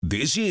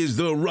This is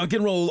the Rock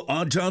and Roll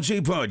Autopsy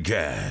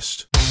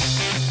Podcast.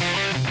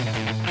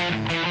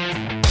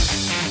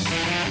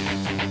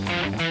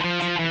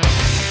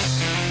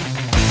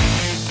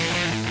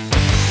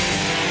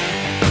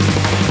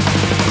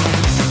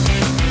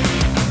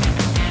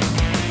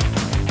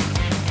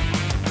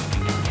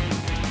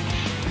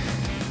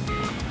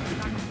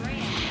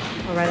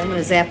 All right, I'm going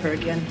to zap her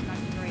again.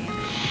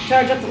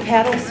 Charge up the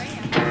paddles.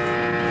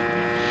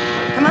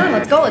 Come on,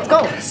 let's go, let's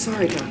go.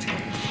 Sorry, Doctor.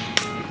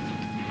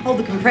 Hold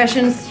the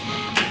compressions.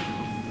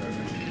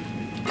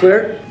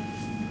 Clear.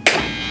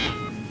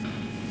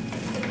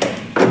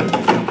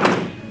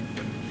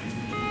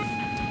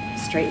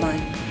 Straight line.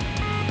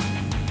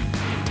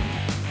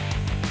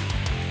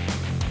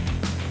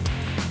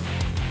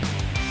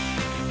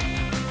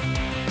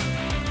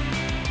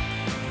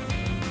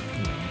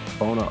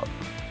 Bone up.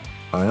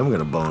 I am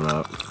gonna bone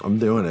up. I'm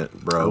doing it,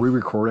 bro. Are we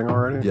recording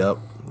already? Yep.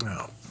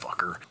 Oh,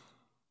 fucker.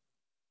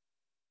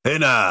 Hey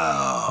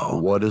now.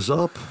 What is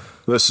up?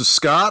 This is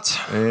Scott.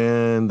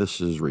 And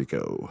this is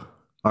Rico.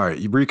 All right,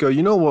 Rico,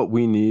 you know what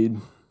we need?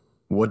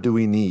 What do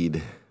we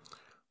need?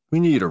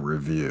 We need a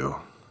review.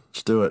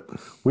 Let's do it.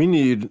 We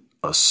need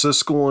a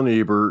Siskel and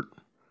Ebert,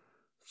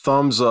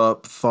 thumbs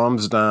up,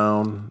 thumbs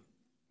down,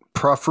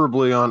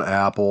 preferably on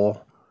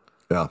Apple.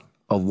 Yeah.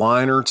 A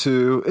line or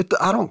two.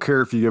 I don't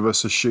care if you give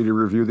us a shitty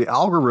review. The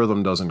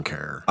algorithm doesn't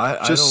care.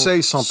 Just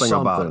say something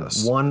about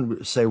us.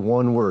 Say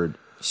one word.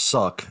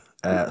 Suck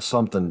at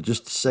something.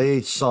 Just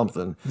say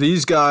something.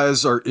 These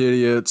guys are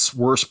idiots.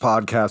 Worst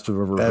podcast we've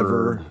ever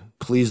heard.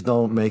 Please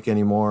don't make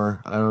any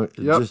more. I don't.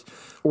 Yep.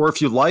 Or if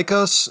you like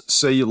us,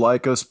 say you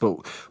like us,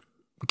 but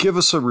give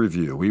us a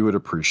review. We would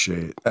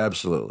appreciate.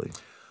 Absolutely.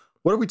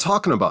 What are we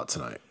talking about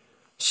tonight?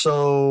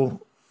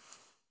 So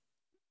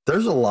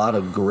there's a lot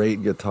of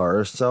great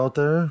guitarists out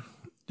there.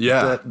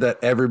 Yeah.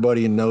 That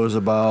everybody knows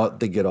about.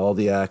 They get all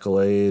the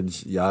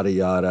accolades, yada,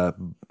 yada.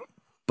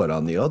 But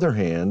on the other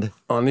hand,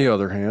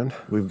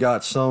 we've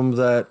got some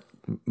that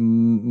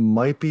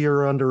might be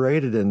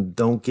underrated and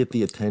don't get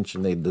the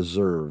attention they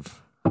deserve.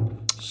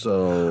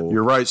 So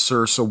you're right,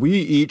 sir. So we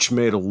each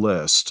made a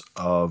list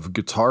of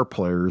guitar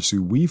players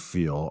who we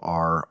feel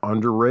are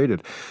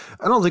underrated.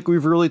 I don't think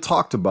we've really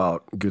talked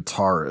about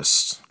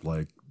guitarists,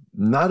 like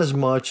not as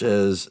much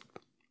as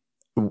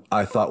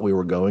I thought we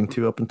were going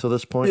to up until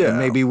this point. Yeah. And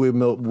maybe we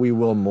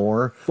will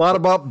more. A lot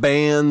about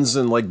bands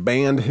and like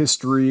band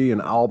history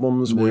and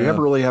albums. We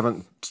really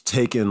haven't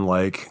taken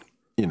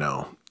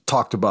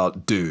talked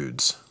about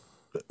dudes.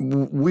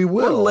 We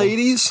will. Or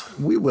ladies.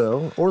 We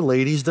will. Or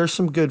ladies. There's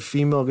some good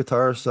female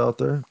guitarists out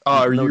there.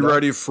 Are you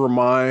ready for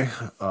my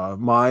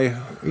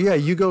Yeah,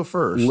 you go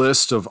first.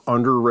 List of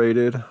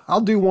underrated? I'll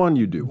do one,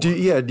 you do one. Do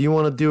you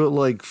want to do it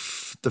like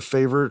the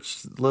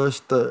favorites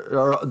list?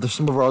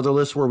 Some of our other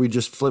lists where we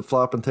just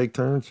flip-flop and take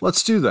turns?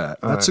 Let's do that.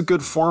 That's a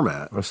good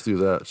format. Let's do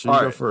that. So you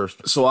go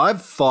first. So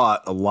I've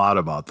thought a lot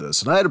about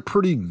this, and I had a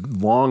pretty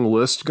long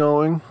list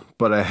going,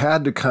 but I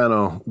had to kind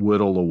of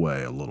whittle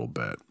away a little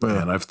bit.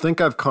 Yeah. And I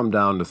think I've come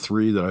down to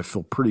 3 that I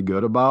feel pretty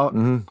good about.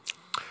 Mm-hmm.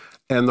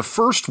 And the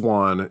first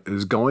one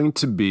is going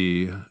to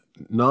be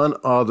none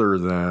other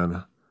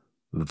than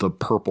the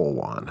purple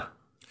one.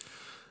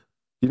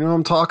 You know what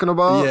I'm talking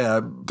about? Yeah.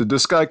 Did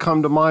this guy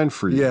come to mind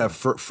for you? Yeah,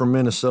 from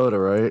Minnesota,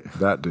 right?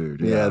 That dude.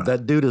 Yeah,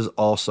 that dude is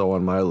also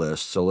on my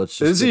list. So let's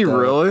just. Is he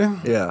really?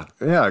 Yeah.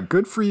 Yeah,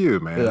 good for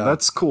you, man. Yeah.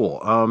 That's cool.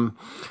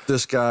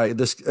 This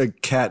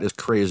cat is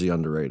crazy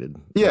underrated.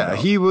 Yeah,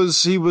 he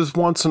was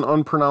once an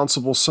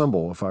unpronounceable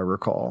symbol, if I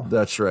recall.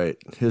 That's right.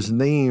 His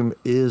name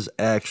is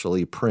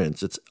actually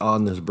Prince. It's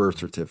on his birth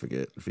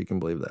certificate, if you can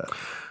believe that.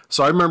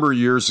 So I remember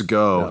years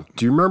ago.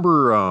 Do you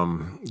remember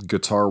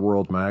Guitar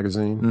World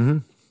magazine? Mm-hmm.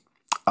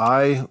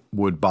 I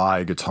would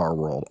buy Guitar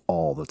World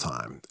all the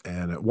time.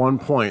 And at one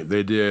point,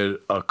 they did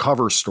a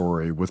cover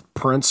story with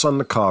Prince on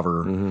the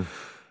cover. Mm-hmm.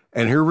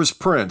 And here was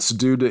Prince,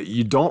 dude, that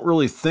you don't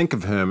really think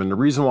of him. And the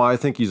reason why I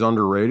think he's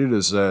underrated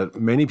is that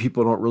many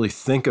people don't really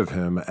think of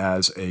him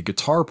as a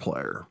guitar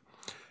player.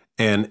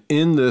 And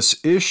in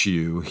this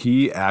issue,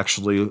 he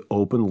actually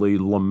openly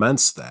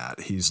laments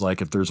that. He's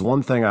like, if there's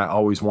one thing I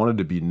always wanted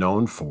to be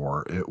known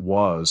for, it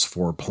was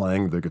for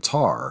playing the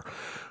guitar.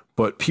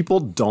 But people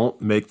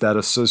don't make that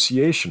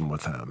association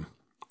with him.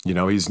 You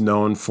know, he's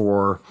known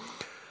for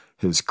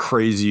his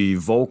crazy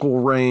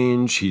vocal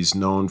range. He's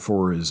known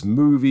for his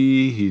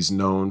movie. He's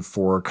known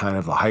for kind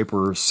of the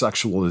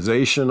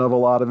hypersexualization of a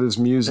lot of his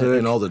music.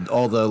 And all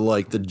the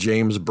like the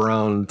James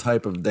Brown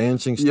type of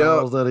dancing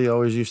styles that he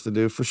always used to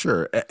do, for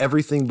sure.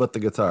 Everything but the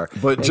guitar.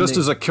 But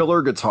as a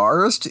killer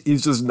guitarist,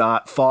 he's just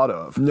not thought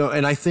of. No,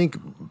 and I think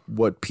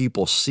what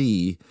people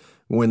see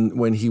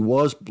when he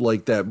was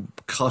like that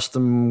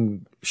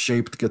custom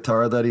shaped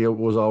guitar that he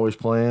was always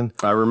playing.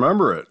 I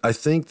remember it. I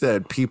think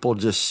that people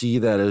just see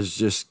that as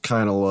just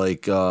kind of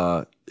like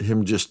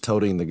him just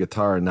toting the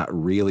guitar and not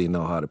really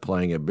know how to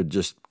playing it, but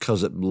just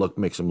because it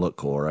makes him look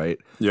cool, right?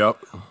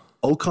 Yep.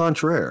 Au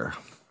contraire.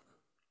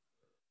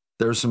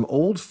 There's some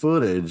old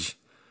footage.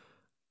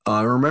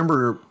 I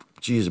remember,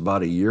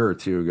 about a year or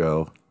two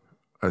ago,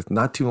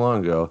 not too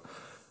long ago,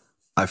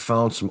 I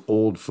found some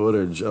old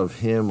footage of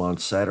him on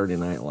Saturday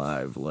Night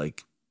Live,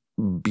 like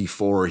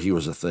before he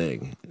was a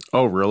thing.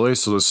 Oh, really?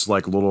 So this is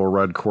like Little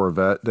Red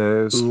Corvette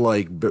days?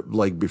 Like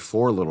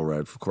before Little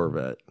Red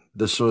Corvette.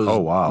 This was. Oh,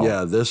 wow.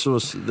 Yeah, this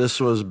was.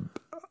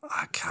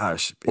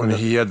 Gosh, When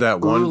he had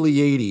that one early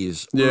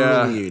 80s.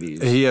 Yeah, Early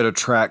 80s. he had a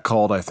track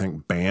called, I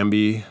think,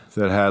 Bambi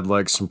that had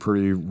like some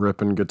pretty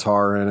ripping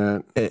guitar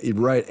in it.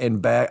 Right,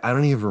 and back, I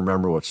don't even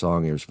remember what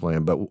song he was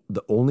playing, but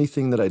the only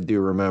thing that I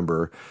do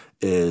remember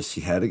is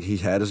he had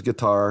his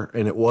guitar,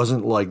 and it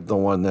wasn't like the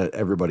one that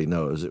everybody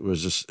knows. It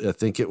was just, I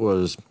think it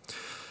was,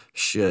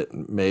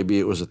 maybe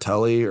it was a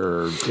Telly,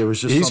 or it was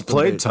just He's something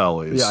played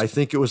Tellys. Yeah, I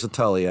think it was a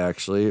Telly,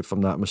 actually, if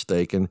I'm not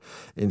mistaken.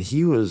 And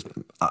he was,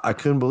 I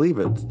couldn't believe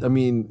it. I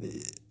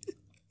mean,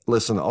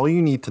 listen, all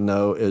you need to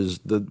know is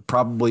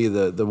probably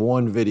the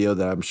one video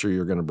that I'm sure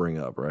you're going to bring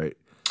up, right?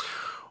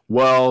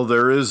 Well,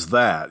 there is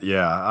that.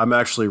 Yeah, I'm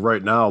actually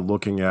right now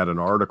looking at an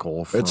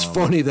article. It's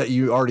funny that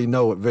you already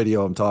know what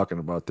video I'm talking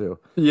about, too.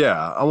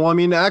 Yeah. Well, I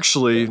mean,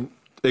 actually,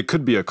 it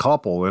could be a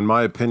couple. In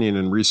my opinion,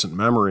 in recent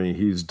memory,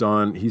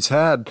 he's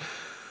had,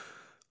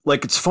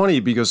 like, it's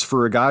funny because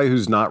for a guy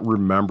who's not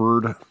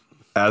remembered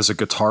as a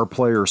guitar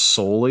player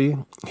solely,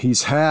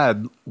 he's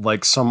had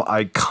like some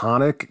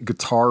iconic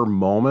guitar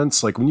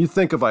moments. Like when you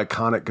think of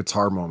iconic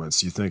guitar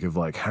moments, you think of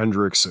like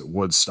Hendrix at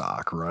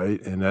Woodstock,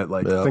 right? And that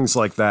things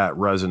like that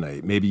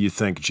resonate. Maybe you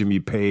think Jimmy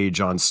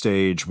Page on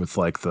stage with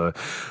like the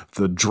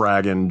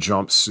dragon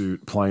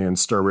jumpsuit playing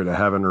Stairway to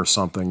Heaven or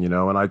something, an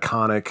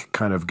iconic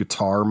kind of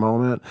guitar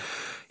moment.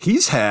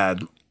 He's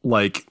had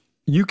like,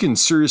 you can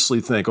seriously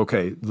think,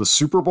 okay, the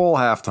Super Bowl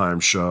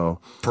halftime show.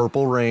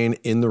 Purple Rain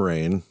in the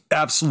Rain.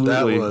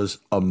 Absolutely. That was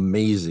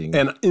amazing.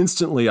 And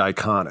instantly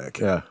iconic.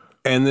 Yeah.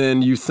 And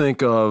then you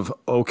think of,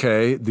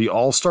 okay, the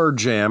All-Star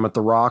Jam at the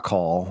Rock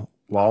Hall,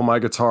 While My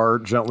Guitar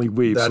Gently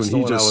Weeps. That's the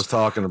one I was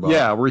talking about.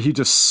 Yeah, where he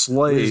just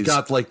slays. He's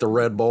got like the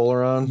red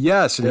bowler on.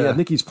 Yes, and I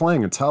think he's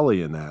playing a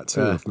Telly in that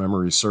too, if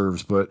memory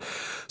serves. But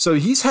so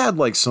he's had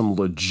like some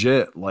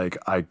legit, like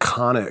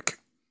iconic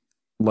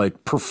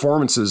like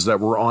performances that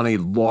were on a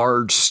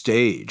large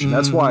stage. And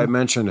that's why I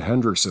mentioned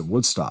Hendrix at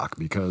Woodstock,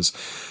 because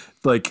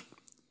like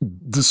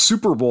the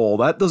Super Bowl,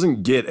 that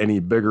doesn't get any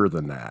bigger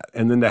than that.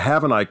 And then to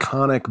have an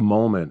iconic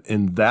moment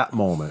in that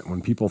moment when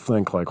people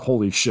think like,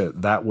 holy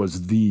shit, that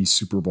was the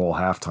Super Bowl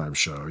halftime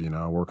show,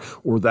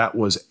 or that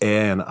was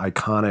a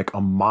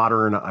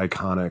modern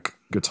iconic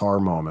guitar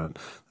moment.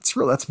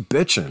 That's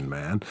bitching,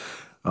 man.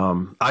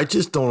 I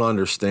just don't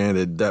understand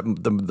it. That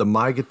the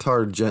My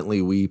Guitar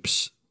Gently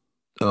Weeps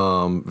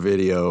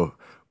video,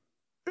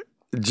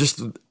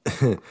 just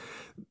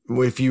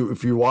if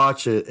you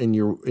watch it and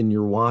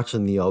you're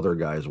watching the other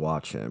guys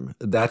watch him,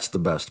 that's the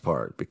best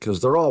part, because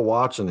they're all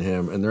watching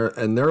him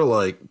and they're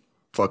like,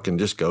 fucking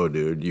just go,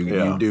 dude.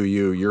 You do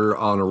you're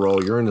on a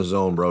roll, you're in the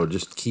zone, bro.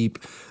 Just keep.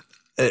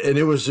 And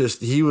it was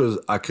just,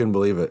 I couldn't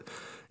believe it.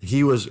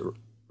 It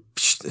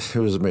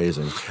was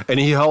amazing. And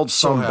he held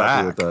some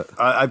back. With that.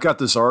 I've got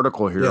this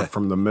article here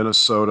from the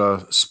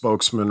Minnesota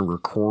Spokesman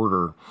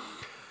Recorder.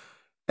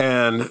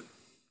 And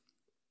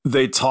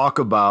they talk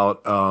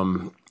about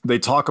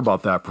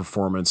that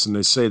performance, and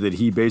they say that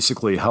he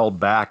basically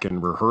held back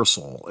in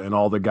rehearsal, and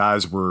all the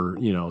guys were,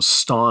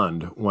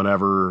 stunned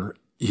whenever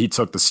he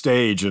took the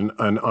stage and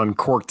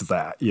uncorked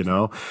that. There's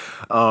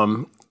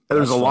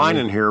a line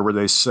in here where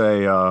they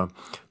say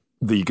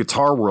the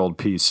Guitar World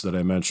piece that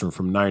I mentioned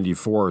from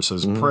 '94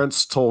 says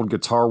Prince told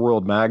Guitar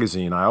World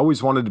magazine, "I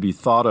always wanted to be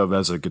thought of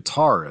as a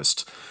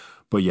guitarist,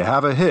 but you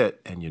have a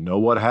hit and you know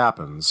what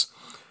happens."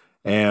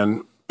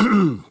 And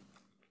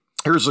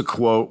here's a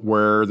quote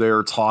where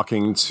they're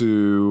talking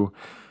to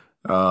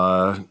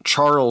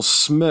Charles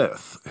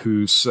Smith,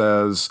 who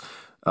says,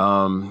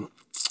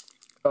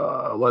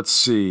 let's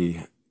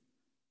see,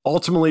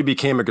 ultimately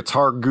became a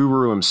guitar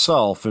guru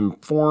himself,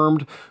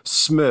 informed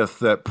Smith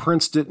that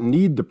Prince didn't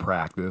need to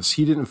practice.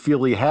 He didn't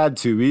feel he had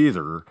to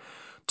either.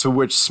 To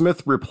which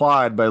Smith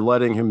replied by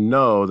letting him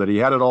know that he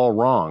had it all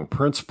wrong.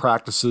 Prince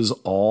practices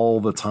all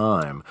the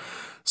time.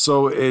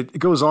 So it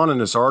goes on in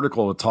this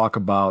article to talk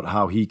about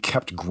how he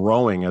kept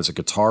growing as a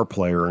guitar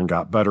player and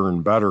got better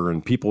and better.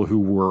 And people who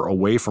were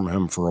away from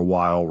him for a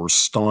while were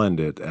stunned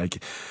at,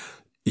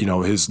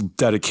 his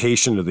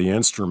dedication to the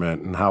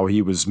instrument and how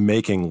he was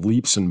making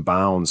leaps and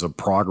bounds of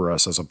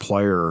progress as a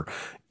player,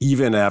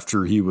 even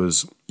after he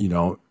was,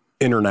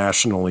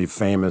 internationally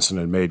famous and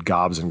had made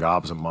gobs and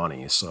gobs of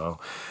money. So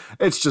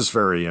it's just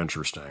very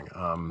interesting.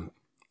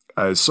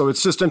 So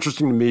it's just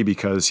interesting to me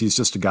because he's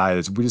just a guy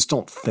that we just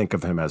don't think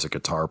of him as a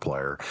guitar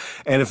player.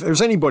 And if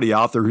there's anybody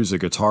out there who's a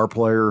guitar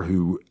player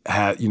who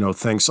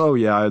thinks, oh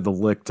yeah, I had the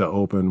lick to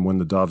open When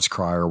the Doves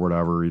Cry or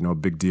whatever,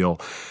 big deal.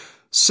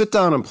 Sit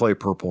down and play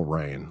Purple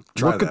Rain.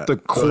 Look at the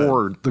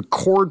chord. The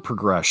chord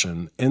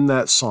progression in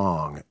that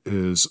song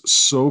is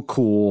so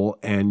cool,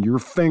 and your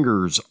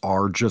fingers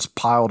are just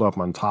piled up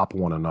on top of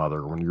one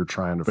another when you're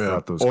trying to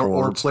fret those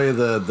chords. Or play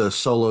the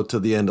solo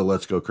to the end of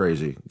Let's Go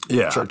Crazy.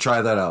 Yeah.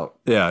 Try that out.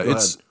 Yeah,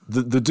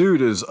 the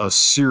dude is a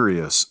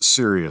serious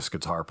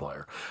guitar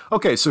player.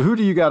 Okay, so who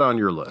do you got on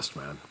your list,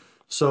 man?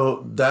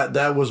 So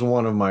that was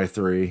one of my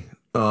three.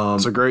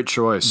 It's a great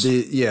choice.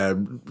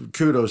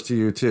 Kudos to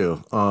you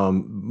too.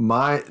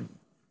 I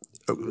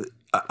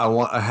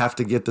have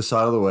to get this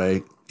out of the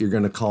way. You're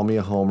going to call me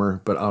a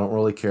homer, but I don't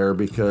really care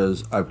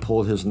because I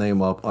pulled his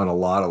name up on a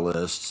lot of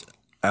lists.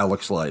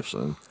 Alex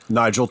Lifeson.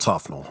 Nigel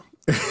Tufnell.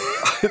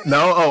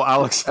 No? Oh,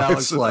 Alex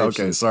Lifeson.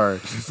 Okay, sorry.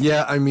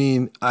 Yeah, I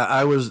mean,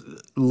 I was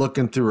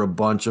looking through a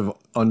bunch of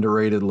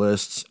underrated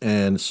lists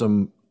and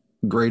some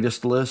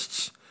greatest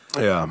lists.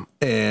 Yeah.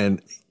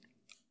 And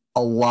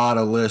a lot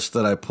of lists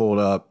that I pulled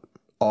up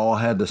all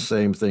had the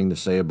same thing to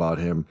say about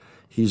him.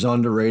 He's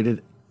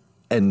underrated,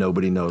 and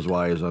nobody knows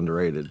why he's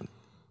underrated.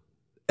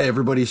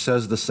 Everybody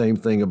says the same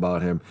thing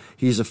about him.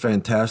 He's a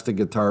fantastic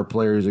guitar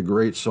player. He's a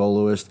great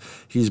soloist.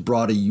 He's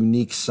brought a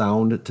unique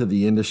sound to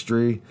the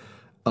industry,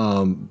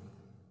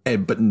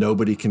 but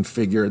nobody can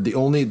figure the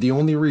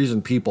only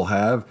reason people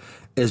have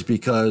is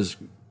because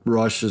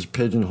Rush is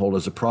pigeonholed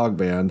as a prog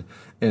band,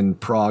 and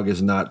prog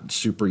is not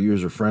super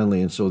user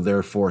friendly, and so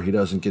therefore he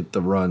doesn't get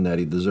the run that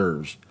he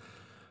deserves.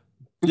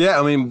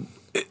 Yeah, I mean,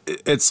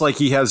 it's like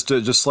he has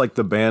to, just like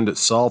the band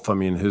itself. I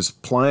mean, his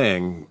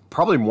playing,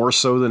 probably more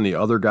so than the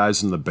other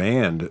guys in the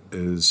band,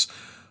 is,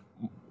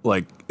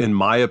 like, in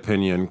my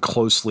opinion,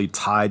 closely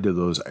tied to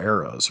those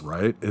eras,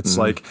 right? It's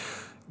like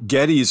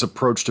Geddy's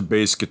approach to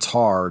bass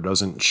guitar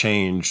doesn't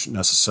change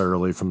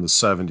necessarily from the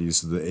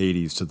 70s to the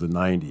 80s to the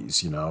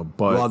 90s, you know.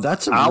 But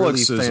that's a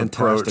really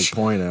fantastic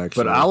point,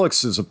 actually. But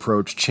Alex's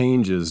approach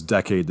changes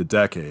decade to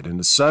decade. In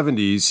the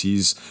 70s,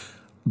 he's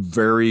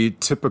very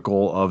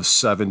typical of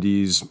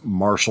 70s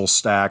Marshall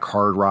Stack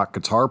hard rock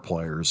guitar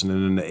players, and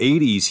in the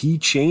 80s he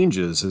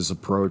changes his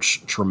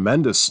approach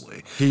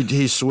tremendously.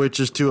 He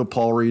switches to a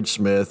Paul Reed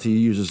Smith. He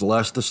uses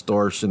less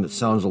distortion. It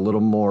sounds a little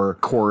more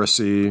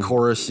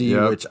chorusy,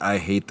 yep. Which I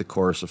hate the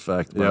chorus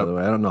effect, by the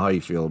way. I don't know how you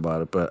feel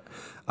about it, but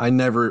I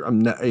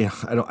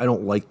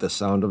don't like the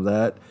sound of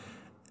that.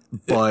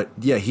 But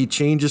yeah, he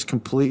changes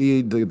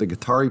completely the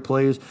guitar he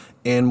plays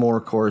and more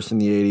chorus in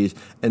the 80s.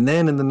 And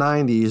then in the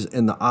 90s,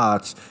 in the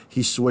aughts,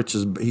 he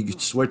switches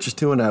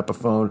to an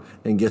Epiphone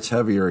and gets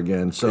heavier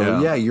again. So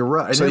yeah you're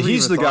right. So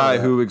he's the guy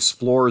who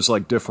explores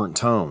like different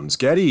tones.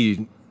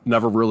 Geddy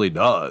never really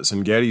does,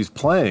 and Geddy's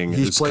playing.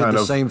 He's played kind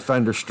the same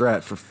Fender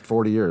Strat for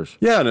 40 years.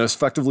 Yeah, and it's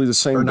effectively the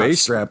same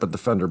bass. Not Strat, but the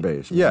Fender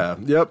bass. Yeah,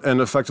 yep, and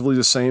effectively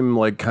the same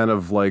like kind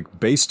of like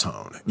bass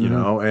tone, you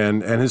know,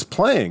 and his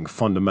playing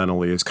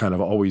fundamentally has kind of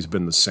always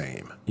been the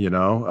same, you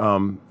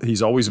know.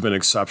 He's always been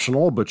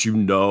exceptional, but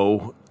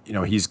you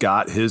know, he's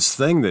got his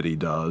thing that he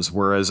does,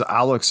 whereas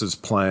Alex's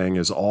playing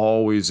is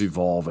always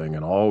evolving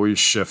and always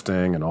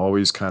shifting and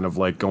always kind of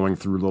like going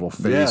through little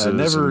phases and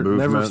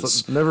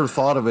movements. Never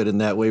thought of it in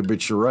that way,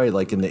 but you're right.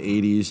 Like in the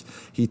 80s,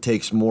 he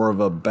takes more of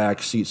a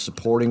backseat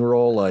supporting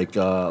role, like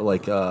in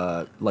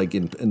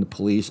the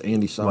Police,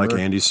 Andy Summer. Like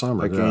Andy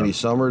Summer. Like Andy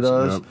Summer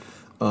does.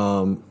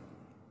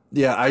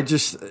 Yep.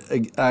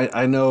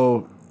 I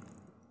know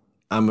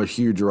I'm a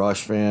huge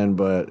Rush fan,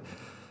 but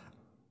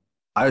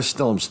I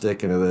still am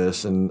sticking to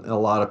this, and a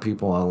lot of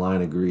people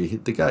online agree.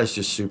 The guy's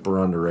just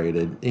super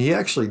underrated. He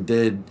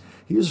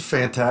was a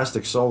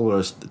fantastic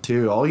soloist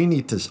too. All you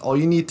need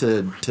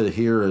to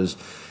hear is,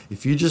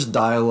 if you just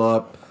dial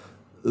up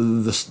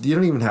you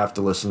don't even have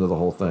to listen to the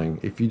whole thing.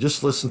 If you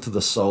just listen to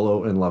the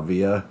solo in La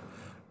Via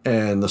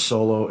and the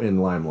solo in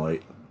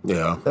Limelight.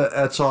 Yeah.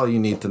 That's all you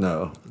need to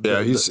know.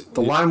 Yeah,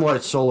 the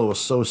Limelight solo is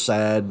so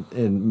sad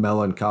and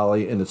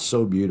melancholy, and it's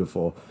so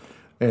beautiful.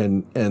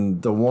 And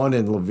the one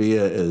in La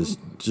Via is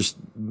just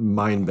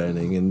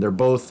mind-bending, and they're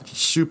both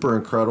super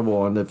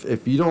incredible. And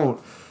if you don't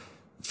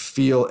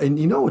feel, and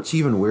you know what's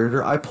even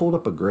weirder? I pulled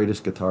up a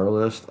greatest guitar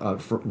list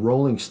for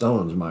Rolling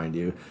Stones, mind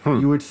you.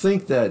 You would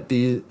think that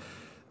these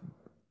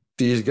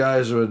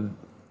guys would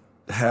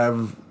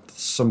have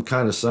some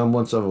kind of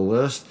semblance of a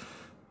list.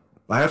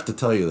 I have to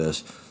tell you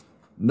this.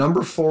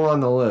 Number 4 on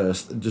the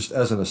list, just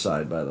as an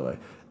aside, by the way,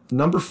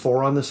 number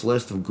 4 on this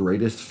list of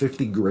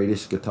 50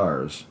 greatest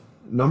guitars.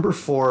 Number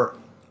 4,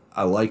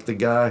 I like the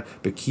guy,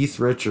 but Keith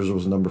Richards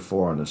was number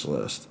 4 on this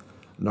list.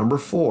 Number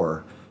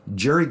 4,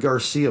 Jerry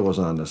Garcia was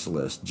on this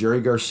list. Jerry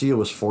Garcia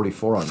was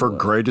 44 on the list. For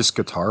greatest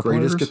guitar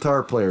players? Greatest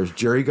guitar players.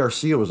 Jerry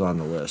Garcia was on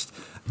the list.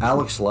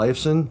 Alex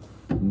Lifeson,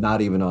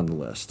 not even on the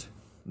list.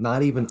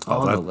 Not even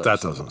on the list.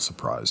 That doesn't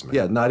surprise me.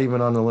 Yeah, not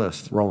even on the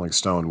list. Rolling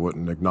Stone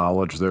wouldn't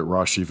acknowledge that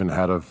Rush even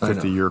had a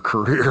 50-year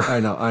career. I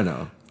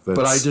know.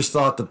 But I just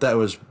thought that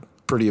was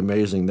pretty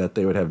amazing that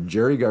they would have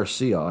Jerry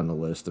Garcia on the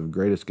list of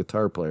greatest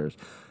guitar players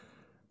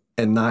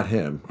and not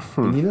him.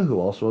 And you know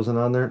who else wasn't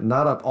on there?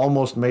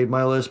 Almost made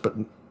my list, but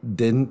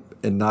didn't,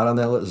 and not on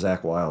that list.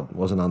 Zach Wilde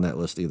wasn't on that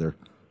list either.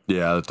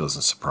 Yeah, that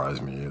doesn't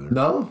surprise me either.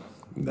 No?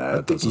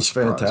 I think he's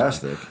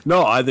fantastic.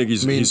 No, I think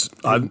he's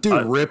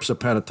dude rips a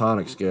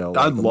pentatonic scale.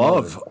 I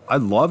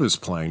love his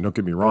playing. Don't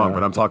get me wrong,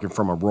 but I'm talking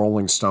from a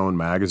Rolling Stone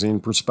magazine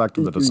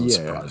perspective. That doesn't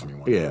surprise me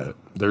one bit.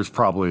 There's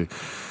probably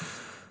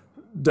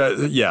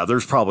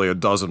a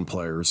dozen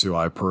players who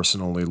I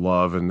personally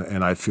love,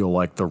 and I feel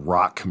like the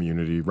rock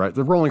community, right?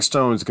 The Rolling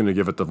Stones is going to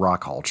give it the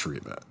Rock Hall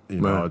treatment.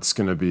 You know, it's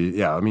going to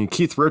be, I mean,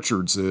 Keith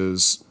Richards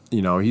is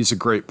he's a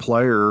great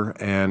player,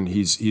 and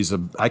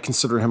I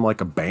consider him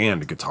like a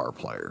band guitar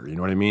player. You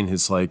know what I mean?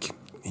 He's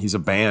a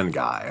band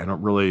guy. I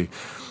don't really.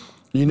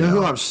 You know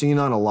who I've seen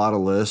on a lot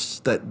of lists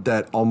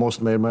that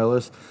almost made my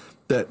list,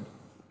 that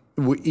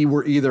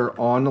were either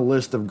on the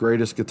list of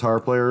greatest guitar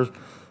players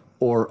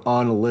or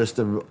on a list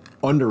of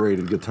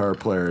underrated guitar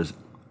players,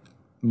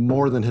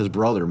 more than his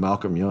brother,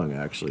 Malcolm Young,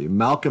 actually.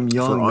 Malcolm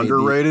Young. For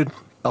underrated?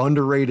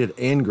 Underrated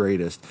and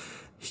greatest.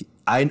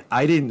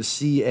 I didn't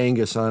see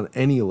Angus on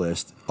any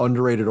list,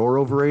 underrated or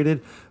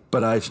overrated,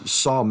 but I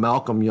saw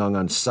Malcolm Young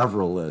on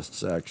several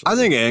lists, actually. I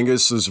think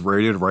Angus is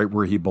rated right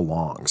where he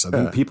belongs. I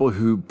think people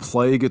who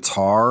play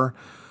guitar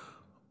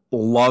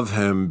love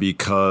him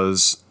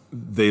because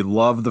they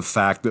love the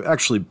fact that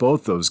actually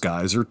both those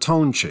guys are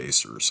tone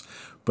chasers,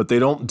 but they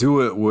don't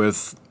do it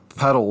with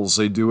pedals.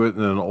 They do it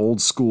in an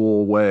old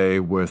school way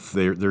with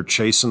they're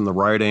chasing the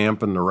right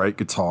amp and the right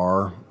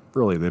guitar.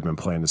 Really, they've been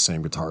playing the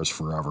same guitars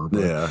forever.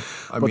 But,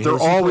 but they're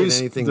always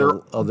anything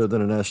other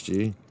than an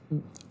SG.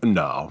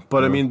 No,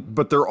 but I mean,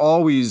 but they're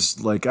always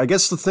like, I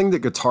guess the thing that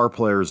guitar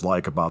players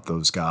like about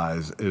those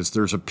guys is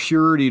there's a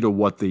purity to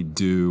what they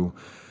do,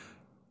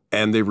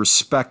 and they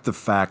respect the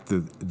fact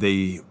that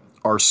they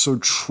are so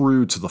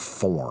true to the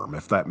form,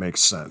 if that makes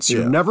sense.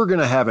 You're never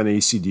going to have an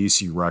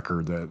AC/DC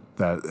record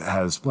that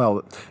has,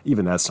 well,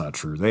 even that's not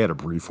true. They had a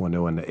brief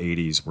window in the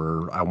 80s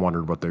where I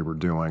wondered what they were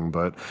doing,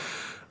 but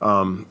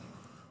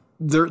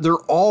they're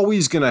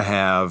always going to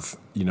have,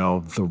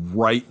 the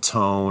right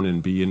tone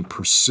and be in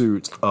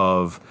pursuit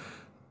of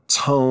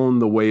tone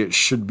the way it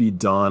should be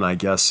done, I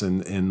guess,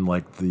 in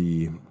like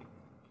the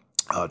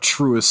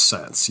truest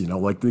sense.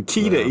 Like the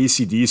key to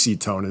AC/DC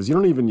tone is you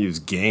don't even use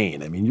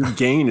gain. I mean, your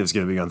gain is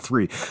going to be on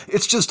 3.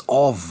 It's just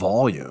all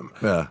volume.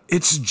 Yeah.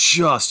 It's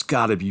just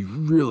got to be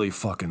really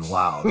fucking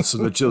loud so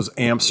that those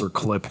amps are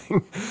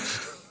clipping.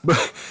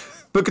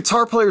 But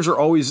guitar players are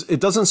always, it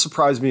doesn't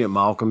surprise me that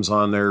Malcolm's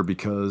on there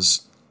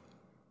because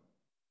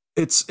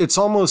it's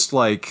almost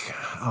like,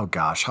 oh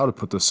gosh, how to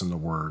put this into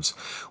words.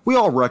 We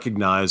all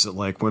recognize that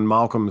like when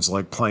Malcolm is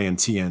like playing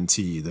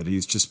TNT, that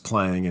he's just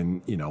playing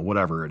in,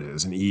 whatever it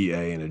is, an E,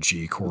 A, and a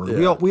G chord.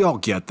 Yeah. We all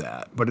get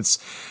that, but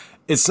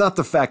it's not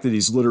the fact that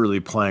he's literally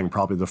playing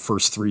probably the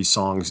first 3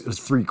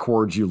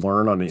 chords you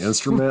learn on the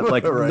instrument.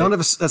 Like right. None of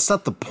us, that's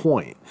not the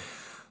point.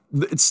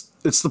 It's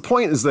the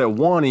point is that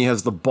one, he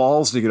has the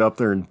balls to get up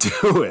there and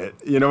do it.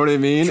 You know what I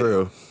mean?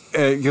 True.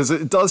 Because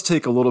it does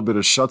take a little bit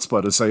of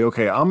chutzpah to say,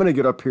 okay, I'm going to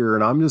get up here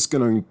and I'm just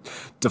going to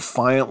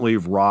defiantly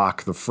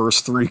rock the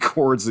first 3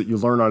 chords that you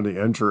learn on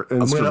the instrument.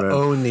 I'm going to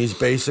own these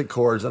basic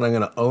chords and I'm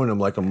going to own them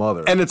like a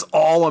mother. And it's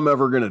all I'm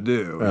ever going to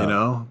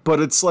do, But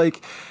it's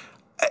like,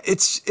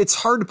 it's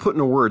hard to put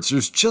into words.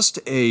 There's just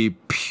a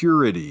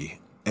purity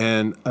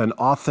and an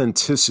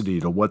authenticity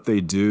to what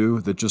they do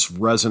that just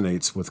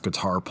resonates with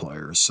guitar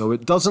players. So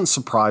it doesn't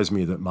surprise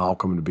me that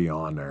Malcolm would be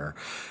on there.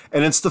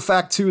 And it's the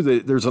fact, too,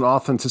 that there's an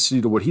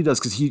authenticity to what he does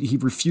because he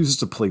refuses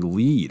to play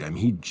lead. I mean,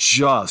 he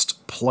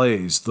just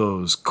plays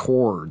those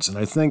chords. And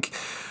I think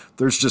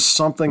there's just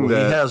something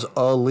that... He has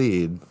a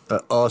lead,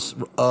 a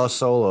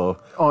solo.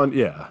 On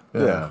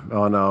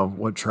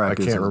what track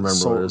is it? I can't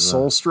remember what it is.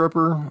 Soul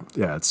Stripper?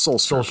 Yeah, it's Soul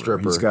Stripper. Soul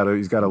Stripper.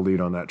 He's got a lead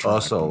on that track.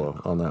 A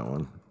solo on that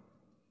one.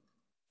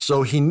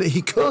 So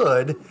he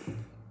could,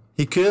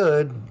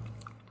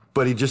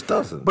 but he just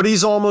doesn't. But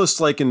he's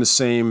almost like in the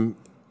same,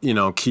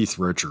 Keith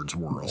Richards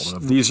world.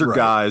 These are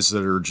guys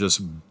that are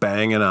just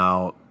banging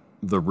out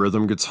the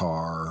rhythm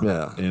guitar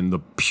in the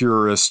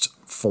purest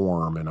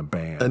form in a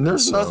band. And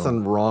there's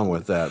nothing wrong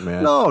with that,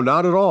 man. No,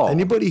 not at all.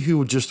 Anybody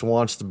who just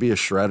wants to be a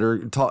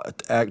shredder,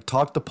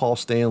 talk to Paul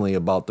Stanley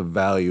about the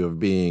value of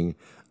being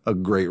a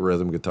great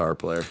rhythm guitar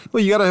player.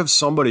 Well, you got to have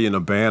somebody in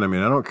a band. I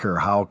mean, I don't care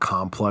how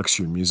complex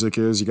your music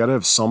is. You got to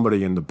have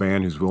somebody in the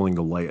band who's willing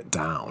to lay it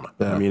down.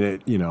 Yeah. I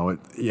mean,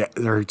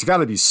 there's got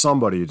to be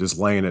somebody just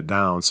laying it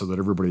down so that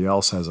everybody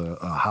else has a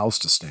house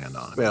to stand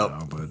on.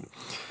 Yeah. But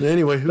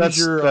anyway,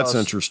 that's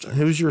interesting.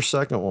 Who's your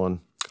second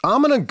one?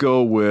 I'm going to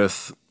go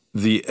with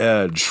The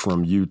Edge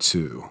from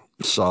U2.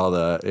 Saw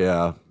that.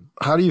 Yeah.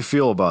 How do you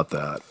feel about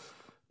that?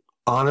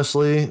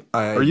 Honestly,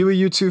 are you a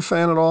U2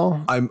 fan at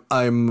all?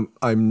 I'm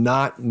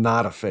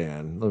not a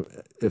fan,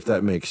 if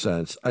that makes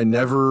sense. I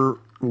never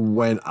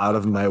went out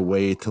of my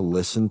way to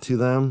listen to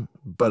them,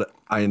 but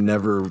I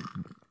never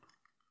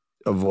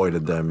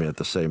avoided them at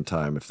the same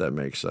time, if that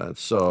makes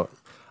sense. So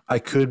I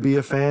could be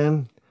a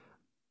fan,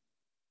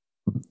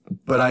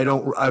 but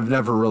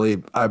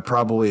I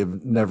probably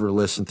have never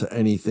listened to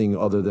anything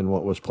other than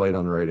what was played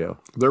on the radio.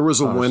 There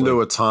was a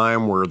window of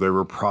time where they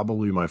were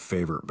probably my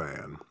favorite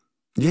band.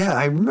 Yeah,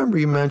 I remember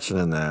you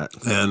mentioning that.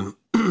 And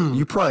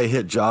you probably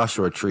hit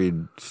Joshua Tree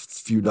a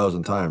few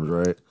dozen times,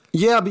 right?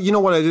 Yeah, but you know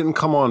what? I didn't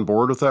come on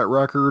board with that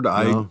record.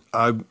 No.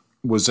 I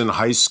was in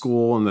high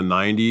school in the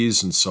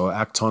 90s, and so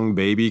Achtung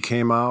Baby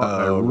came out.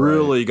 I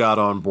really got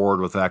on board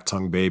with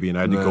Achtung Baby, and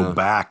I had to go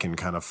back and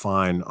kind of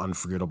find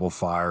Unforgettable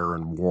Fire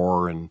and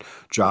War and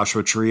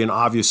Joshua Tree. And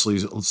obviously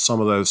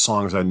some of those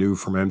songs I knew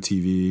from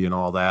MTV and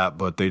all that,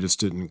 but they just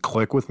didn't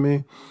click with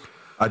me.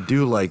 I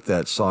do like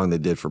that song they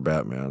did for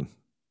Batman.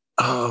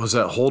 Was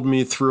that Hold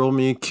Me, Thrill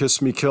Me,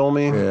 Kiss Me, Kill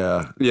Me?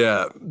 Yeah.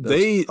 Yeah.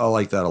 I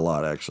like that a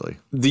lot, actually.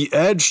 The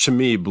Edge to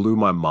me blew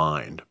my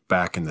mind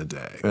back in the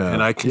day. Yeah.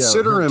 And I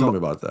consider him, tell me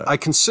about that. I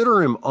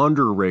consider him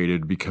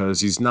underrated because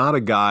he's not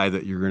a guy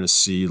that you're going to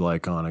see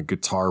like on a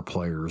guitar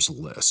player's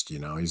list. You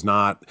know, he's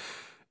not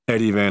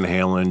Eddie Van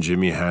Halen,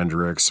 Jimi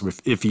Hendrix.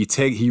 If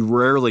he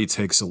rarely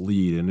takes a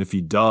lead. And if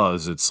he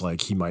does, it's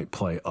like he might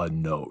play a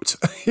note,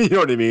 you know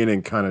what I mean?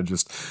 And kind of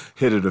just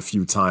hit it a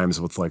few times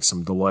with like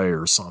some delay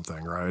or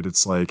something, right?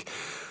 It's like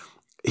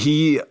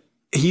he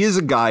is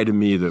a guy to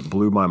me that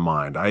blew my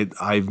mind.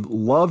 I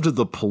loved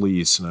the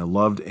Police and I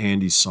loved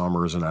Andy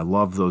Summers and I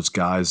loved those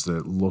guys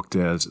that looked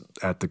at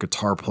the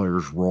guitar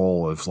player's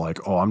role of like,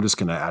 oh, I'm just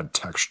going to add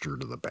texture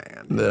to the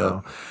band. You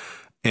know?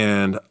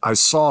 And I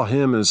saw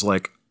him as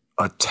like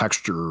a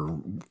texture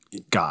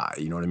guy.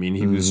 You know what I mean?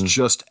 He was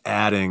just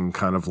adding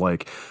kind of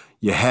like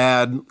you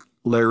had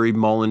Larry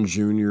Mullen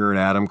Jr. and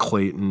Adam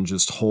Clayton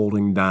just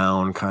holding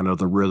down kind of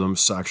the rhythm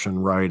section,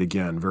 right?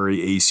 Again,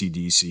 very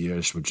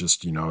AC/DC-ish with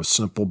just, you know, a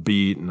simple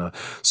beat and a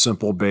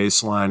simple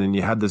bass line. And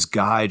you had this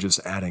guy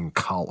just adding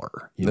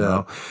color, you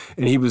know?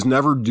 And he was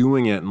never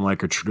doing it in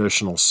like a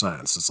traditional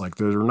sense. It's like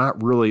they're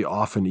not really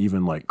often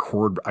even like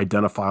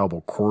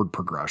identifiable chord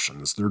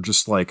progressions. They're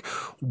just like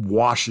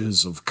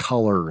washes of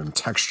color and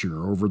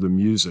texture over the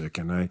music.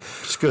 And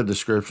it's a good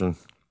description.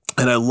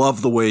 And I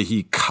love the way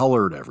he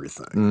colored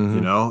everything, you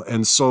know?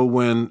 And so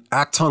when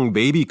Achtung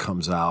Baby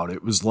comes out,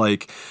 it was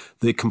like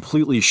they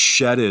completely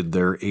shedded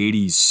their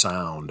 80s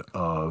sound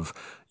of,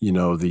 you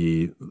know,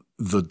 the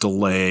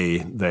delay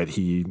that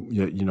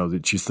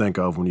that you think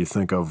of when you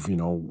think of, you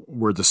know,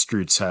 Where the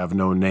Streets Have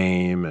No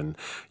Name and,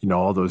 you know,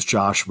 all those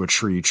Joshua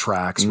Tree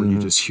tracks where you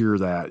just hear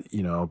that,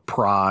 you know,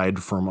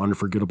 Pride from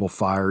Unforgettable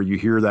Fire. You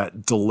hear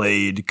that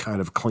delayed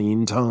kind of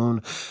clean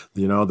tone,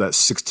 you know, that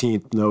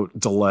 16th note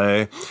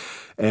delay.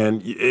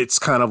 And it's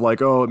kind of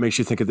like, oh, it makes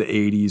you think of the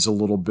 80s a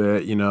little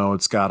bit, you know,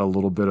 it's got a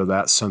little bit of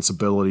that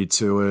sensibility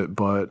to it,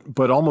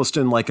 but almost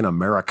in like an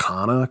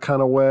Americana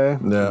kind of way,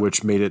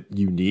 which made it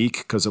unique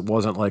because it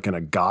wasn't like in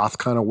a goth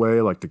kind of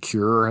way, like The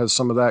Cure has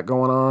some of that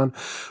going on,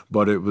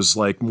 but it was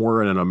like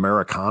more in an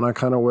Americana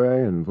kind of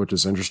way, and which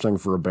is interesting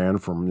for a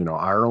band from, you know,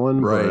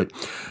 Ireland. Right.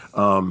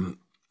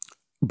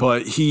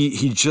 But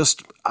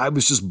I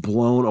was just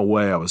blown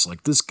away. I was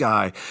like, this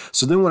guy.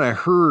 So then when I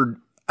heard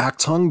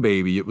Achtung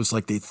Baby, it was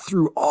like they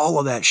threw all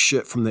of that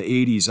shit from the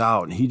 80s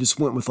out and he just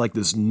went with like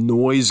this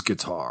noise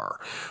guitar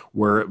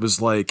where it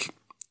was like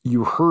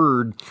you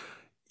heard,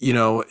 you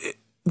know,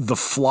 The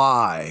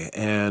Fly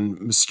and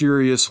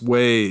Mysterious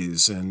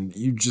Ways, and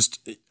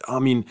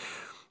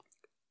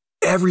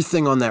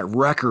everything on that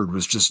record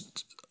was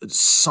just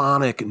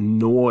sonic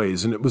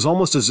noise, and it was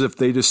almost as if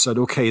they just said,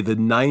 okay, the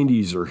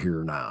 90s are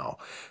here now.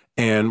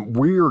 And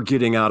we're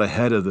getting out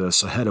ahead of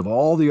this, ahead of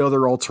all the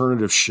other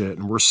alternative shit.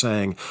 And we're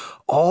saying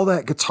all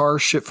that guitar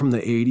shit from the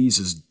 80s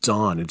is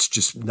done. It's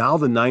just now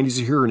the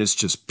 90s are here and it's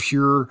just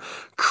pure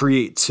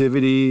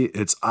creativity.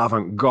 It's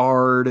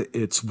avant-garde.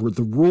 It's where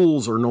the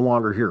rules are no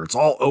longer here. It's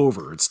all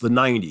over. It's the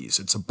 90s.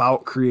 It's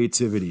about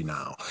creativity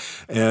now.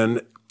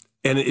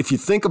 And if you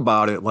think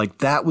about it, like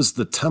that was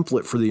the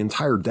template for the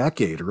entire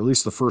decade, or at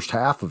least the first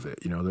half of it,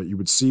 you know, that you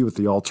would see with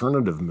the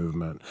alternative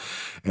movement.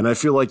 And I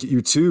feel like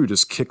U2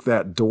 just kicked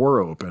that door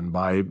open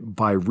by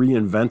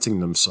reinventing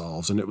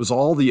themselves. And it was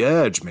all the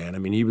Edge, man. I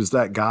mean, he was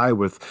that guy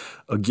with,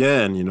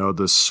 again, you know,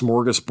 the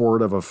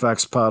smorgasbord of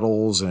effects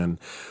pedals. And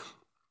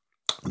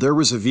there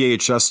was a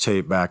VHS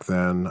tape back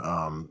then.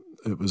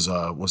 It was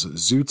it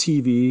Zoo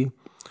TV?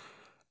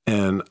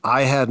 And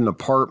I had an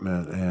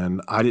apartment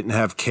and I didn't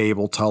have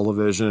cable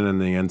television, and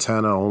the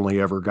antenna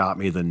only ever got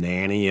me The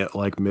Nanny at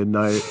like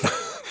midnight.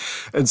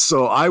 And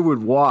so I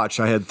would watch,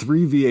 I had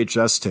 3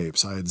 VHS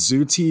tapes. I had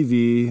Zoo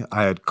TV,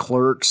 I had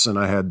Clerks, and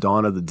I had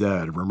Dawn of the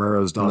Dead,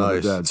 Romero's Dawn of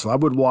the Dead. So I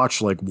would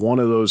watch like one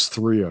of those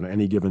 3 on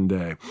any given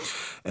day.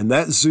 And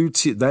that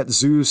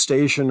Zoo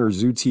station or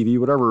Zoo TV,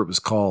 whatever it was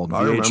called,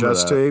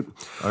 VHS tape,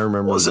 I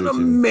remember was an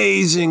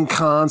amazing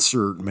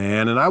concert,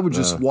 man. And I would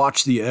just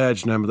watch the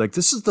Edge and I'm like,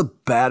 this is the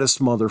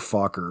baddest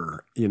motherfucker.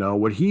 You know,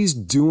 what he's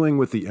doing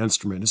with the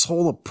instrument, his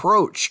whole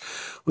approach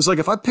was like,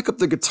 if I pick up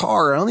the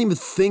guitar, I don't even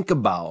think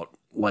about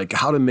like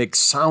how to make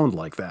sound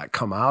like that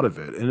come out of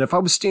it. And if I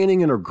was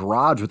standing in a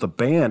garage with a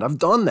band, I've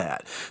done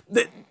that.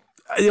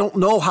 I don't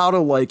know how to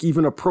like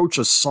even approach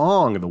a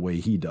song the way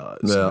he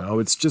does. You know,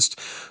 it's just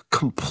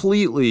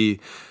completely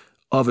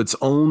of its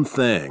own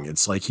thing.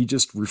 It's like he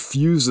just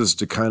refuses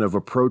to kind of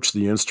approach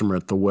the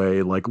instrument the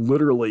way like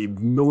literally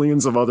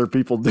millions of other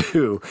people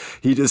do.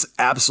 He just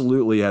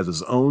absolutely has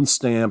his own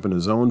stamp and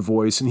his own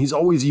voice, and he's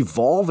always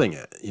evolving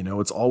it. You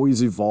know, it's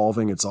always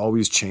evolving. It's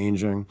always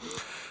changing.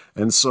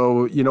 And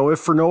so, you know, if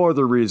for no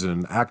other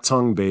reason,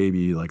 Achtung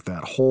Baby, like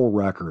that whole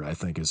record, I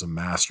think is a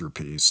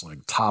masterpiece, like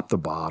top to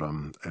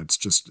bottom. It's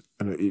just,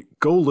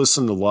 go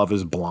listen to Love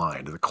is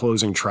Blind, the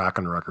closing track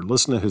on the record.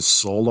 Listen to his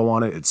solo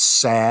on it. It's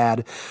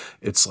sad.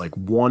 It's like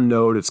one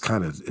note. It's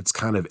kind of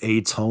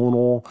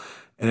atonal.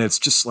 And it's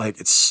just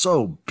like, it's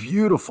so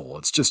beautiful.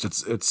 It's just,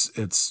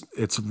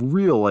 it's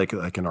real, like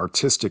an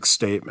artistic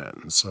statement.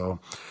 And so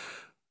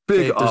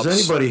big If there's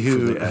ups anybody for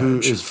the who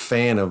Edge. is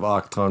fan of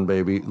Octon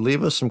Baby,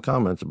 leave us some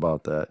comments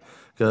about that.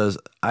 Because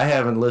I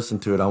haven't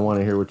listened to it. I want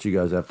to hear what you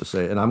guys have to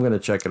say. And I'm going to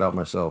check it out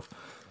myself.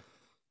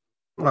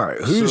 All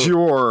right. Who's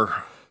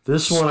your...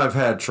 This one I've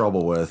had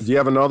trouble with. Do you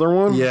have another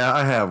one? Yeah,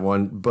 I have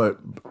one. But,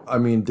 I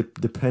mean,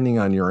 depending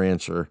on your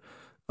answer...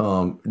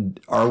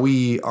 are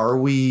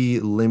we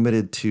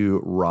limited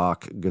to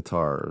rock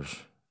guitars?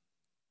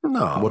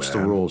 No. What's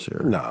the rules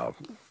here? No.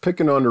 Pick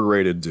an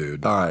underrated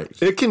dude. All right.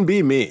 It can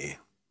be me.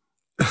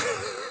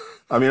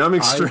 I mean, I'm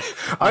extreme.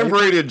 I'm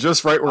rated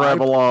just right where I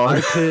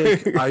belong.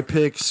 I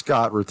pick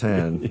Scott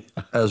Rattan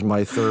as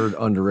my third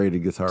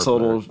underrated guitar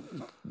player.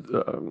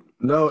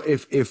 No,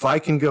 if I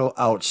can go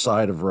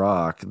outside of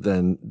rock,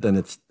 then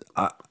it's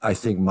I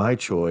think my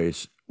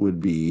choice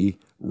would be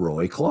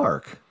Roy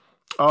Clark.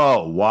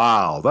 Oh,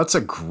 wow. That's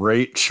a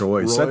great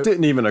choice. That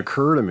didn't even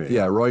occur to me.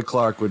 Yeah, Roy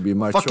Clark would be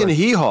my fucking choice.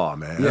 hee-haw,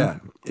 man. Yeah.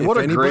 What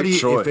a great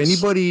choice. If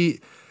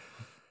anybody,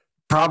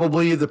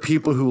 probably the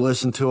people who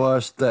listen to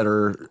us that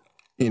are,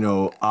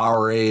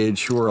 our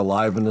age, who are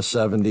alive in the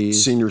 70s.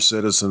 Senior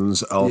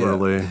citizens,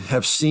 elderly.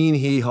 Have seen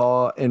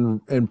hee-haw,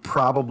 and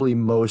probably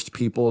most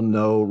people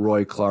know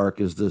Roy Clark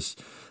is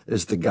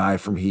the guy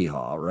from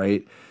hee-haw,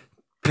 right?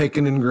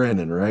 Pickin' and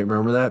Grinnin', right?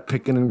 Remember that?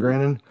 Pickin' and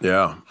Grinnin'?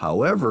 Yeah.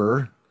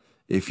 However...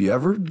 if you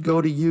ever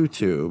go to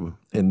YouTube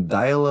and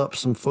dial up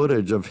some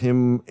footage of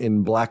him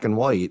in black and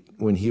white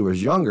when he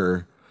was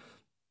younger,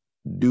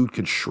 dude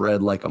could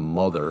shred like a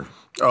mother.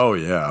 Oh,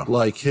 yeah.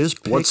 Like his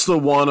pick, what's the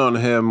one on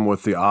him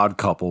with the Odd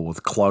Couple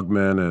with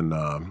Klugman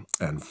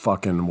and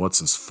fucking what's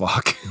his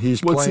fuck?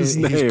 What's his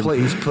name?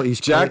 He's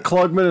Jack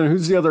Klugman, and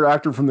who's the other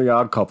actor from the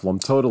Odd Couple? I'm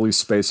totally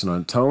spacing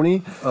on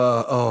Tony.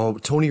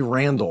 Tony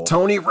Randall.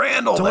 Tony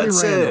Randall.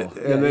 That's it.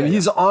 And then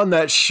he's on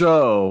that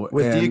show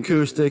with the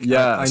acoustic.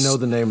 Yes. I know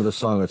the name of the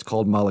song. It's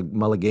called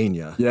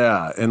Malagueña.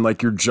 Yeah, and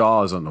like your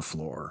jaw's on the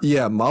floor.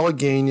 Yeah,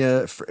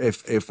 Malagueña.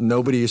 If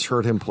nobody's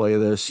heard him play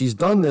this, he's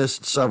done this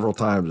several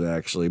times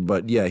actually.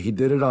 But yeah, he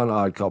did it on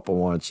Odd Couple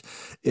once.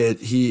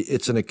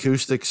 It's an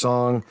acoustic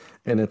song,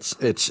 and it's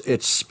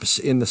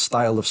in the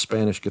style of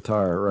Spanish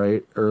guitar,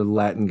 right, or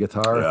Latin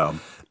guitar. Yeah.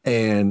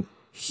 And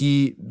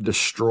he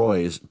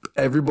destroys.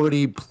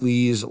 Everybody,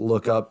 please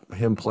look up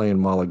him playing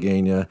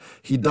Malagueña.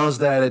 He does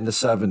that in the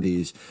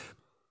 70s.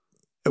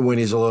 When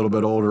he's a little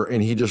bit older,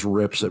 and he just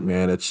rips it,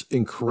 man. It's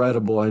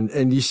incredible.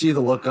 And you see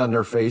the look on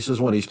their faces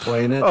when he's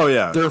playing it. Oh,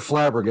 yeah. They're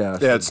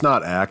flabbergasted. Yeah, it's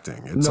not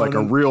acting. It's a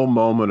real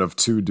moment of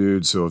two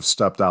dudes who have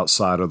stepped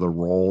outside of the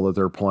role that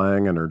they're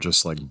playing and are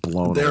just like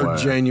blown away. They're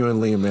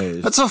genuinely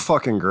amazed. That's a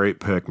fucking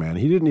great pick, man.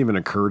 He didn't even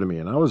occur to me.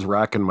 And I was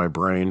racking my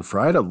brain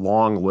I had a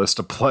long list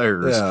of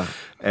players. Yeah.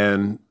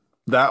 And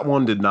that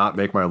one did not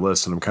make my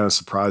list, and I'm kind of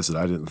surprised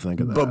that I didn't think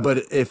of that.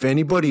 But if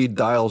anybody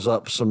dials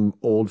up some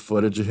old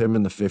footage of him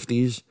in the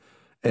 50s,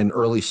 and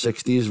early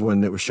 60s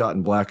when it was shot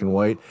in black and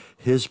white,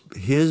 he's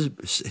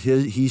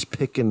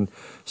picking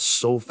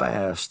so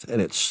fast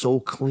and it's so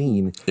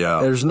clean.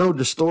 Yeah. There's no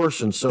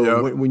distortion.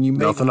 So when you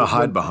make nothing to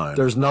hide behind.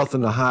 There's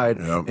nothing to hide.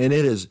 Yep. And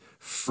it is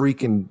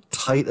freaking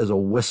tight as a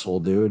whistle,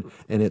 dude.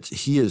 And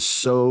he is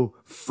so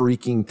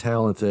freaking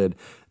talented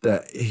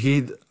that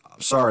he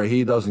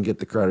doesn't get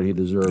the credit he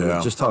deserves.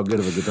 Yeah. Just how good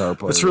of a guitar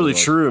player. It's really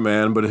true,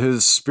 man. But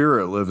his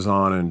spirit lives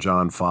on in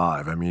John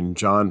 5. I mean,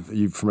 John,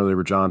 you familiar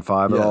with John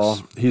 5 at all?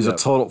 He's a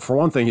total, for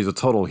one thing, he's a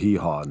total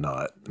hee-haw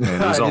nut.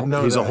 And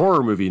he's a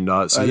horror movie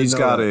nut. So he's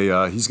got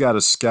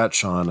a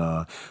sketch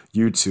on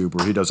YouTube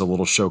where he does a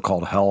little show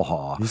called Hell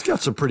Haw. He's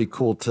got some pretty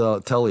cool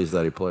tellies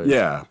that he plays.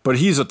 Yeah, but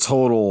he's a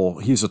total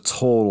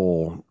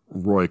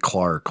Roy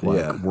Clark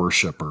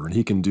worshiper, and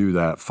he can do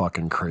that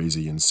fucking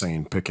crazy,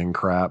 insane picking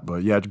crap.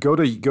 But yeah, go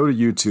to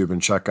YouTube and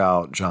check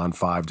out John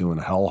 5 doing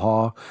Hell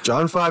Haw.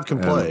 John 5 can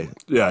play.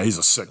 Yeah, he's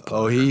a sick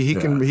player. Oh, he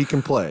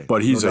can play.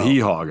 But he's a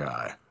hee-haw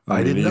guy.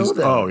 I didn't know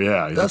that. Oh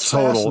yeah, That's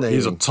fascinating.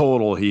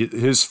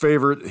 His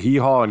favorite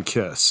hee-haw and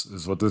Kiss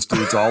is what this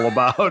dude's all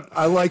about.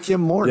 I like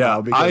him more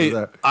now because of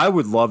that. I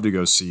would love to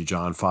go see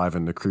John 5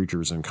 and the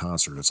Creatures in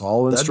concert. It's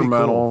all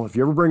instrumental. Cool. If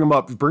you ever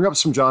bring up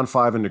some John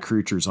 5 and the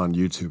Creatures on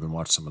YouTube and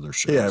watch some of their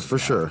shows. Yeah, for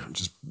sure.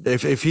 Just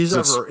if he's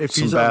ever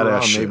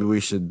around, maybe we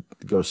should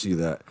go see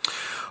that.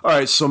 All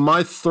right, so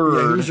my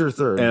who's your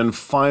third and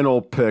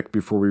final pick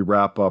before we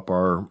wrap up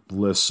our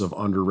lists of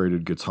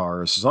underrated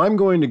guitarists is I'm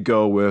going to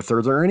go with,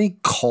 are there any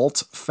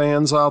Cult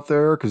fans out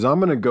there? Because I'm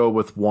going to go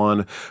with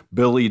one,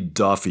 Billy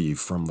Duffy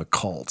from the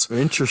Cult.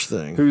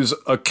 Interesting. Who's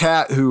a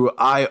cat who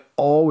I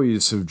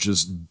always have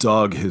just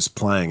dug his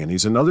playing, and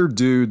he's another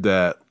dude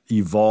that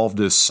evolved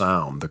his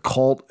sound. The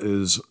Cult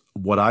is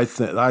what I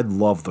think. I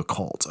love the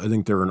Cult. I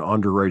think they're an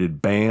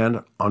underrated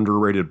band,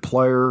 underrated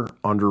player,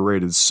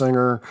 underrated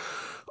singer,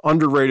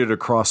 underrated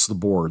across the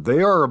board.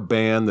 They are a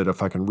band that,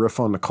 if I can riff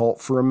on the Cult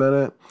for a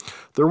minute,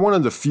 they're one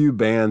of the few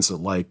bands that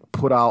like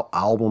put out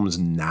albums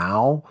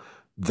now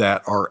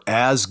that are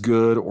as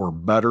good or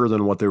better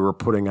than what they were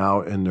putting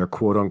out in their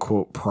quote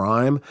unquote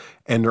prime.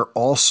 And they're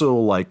also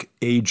like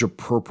age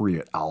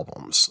appropriate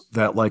albums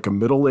that like a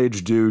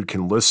middle-aged dude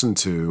can listen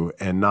to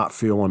and not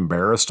feel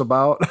embarrassed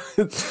about.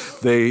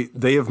 They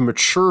have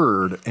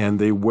matured, and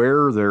they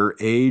wear their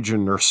age,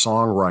 and their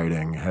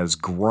songwriting has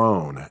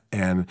grown.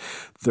 And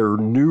their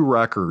new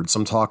records,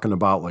 I'm talking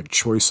about like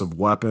Choice of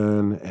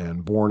Weapon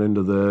and Born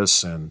Into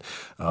This and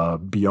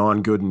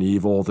Beyond Good and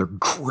Evil. They're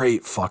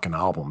great fucking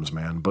albums,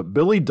 man. But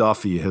Billy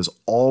Duffy has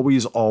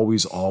always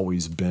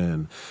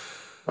been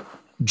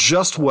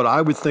just what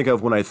I would think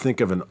of when I think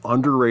of an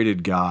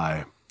underrated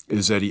guy,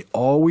 is that he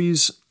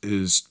always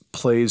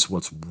plays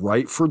what's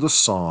right for the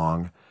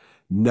song,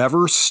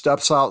 never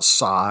steps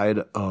outside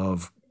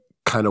of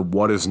kind of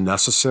what is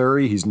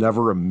necessary. He's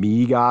never a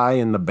me guy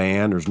in the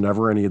band. There's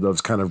never any of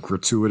those kind of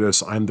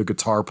gratuitous, I'm the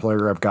guitar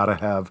player, I've got to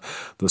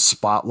have the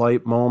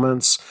spotlight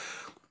moments.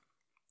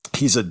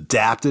 He's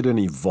adapted and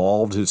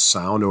evolved his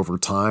sound over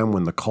time.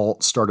 When the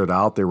Cult started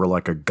out, they were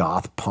like a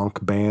goth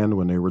punk band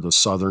when they were the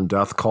Southern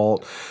Death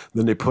Cult.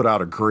 Then they put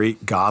out a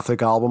great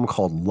gothic album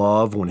called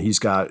Love, when he's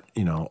got,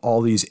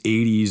 all these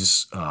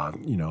 80s,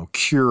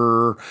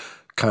 Cure,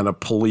 kind of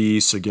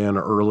Police, again,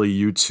 early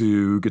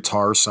U2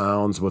 guitar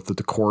sounds with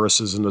the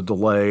choruses and the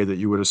delay that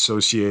you would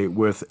associate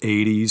with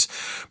 80s.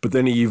 But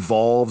then he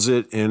evolves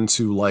it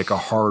into like a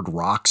hard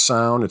rock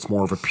sound. It's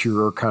more of a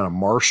pure kind of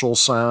Marshall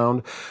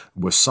sound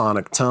with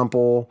Sonic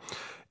Temple.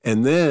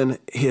 And then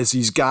as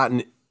he's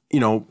gotten,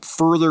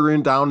 further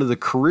in down to the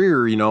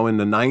career, in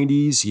the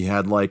 90s, he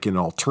had like an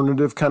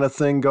alternative kind of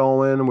thing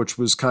going, which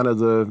was kind of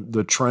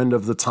the trend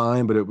of the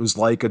time, but it was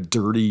like a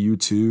dirty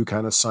U2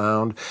 kind of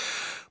sound.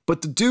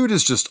 But the dude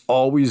has just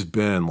always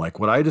been like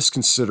what I just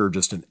consider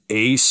just an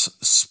ace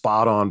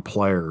spot on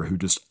player who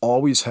just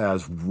always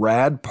has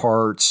rad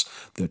parts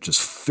that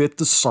just fit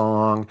the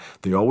song.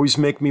 They always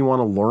make me want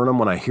to learn them.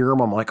 When I hear them,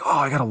 I'm like, oh,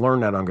 I got to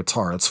learn that on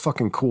guitar. That's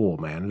fucking cool,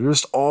 man. They're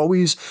just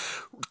always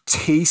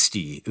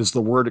tasty is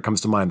the word that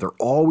comes to mind. They're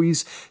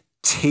always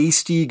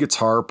tasty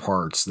guitar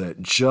parts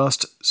that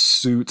just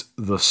suit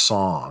the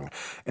song.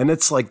 And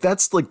it's like,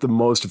 that's like the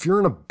most, if you're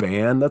in a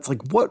band, that's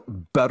like,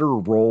 what better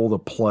role to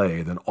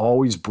play than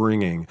always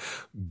bringing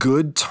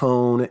good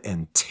tone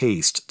and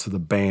taste to the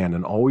band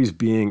and always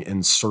being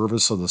in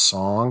service of the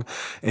song.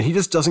 And he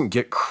just doesn't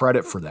get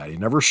credit for that. He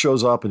never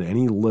shows up in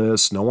any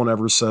list. No one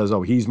ever says,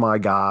 oh, he's my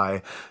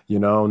guy.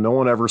 No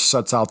one ever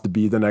sets out to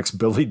be the next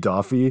Billy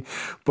Duffy.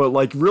 But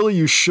like, really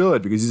you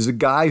should, because he's a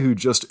guy who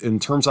just, in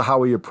terms of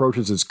how he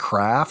approaches his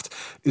craft,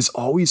 is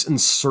always in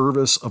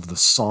service of the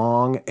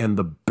song and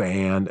the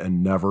band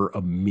and never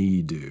a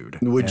me dude.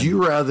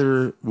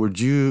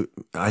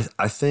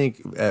 I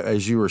think,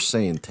 as you were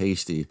saying,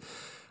 tasty,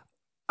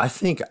 I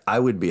think I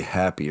would be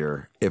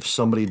happier if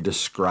somebody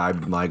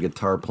described my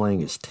guitar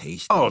playing as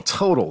tasty. Oh,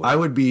 totally. I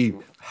would be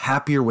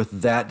happier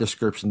with that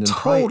description than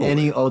probably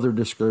any other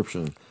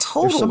description.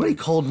 Totally. If somebody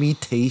called me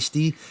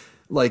tasty,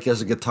 like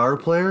as a guitar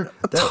player,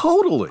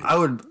 totally. I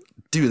would.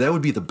 Dude, that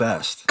would be the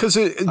best. Because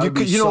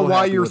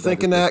why you're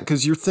thinking that?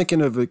 Because you're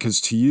thinking of it,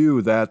 because to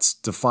you, that's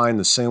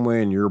defined the same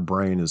way in your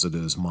brain as it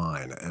is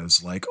mine.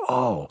 As like,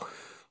 oh,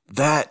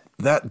 that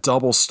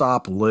double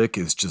stop lick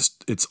is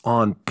just, it's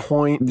on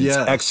point. It's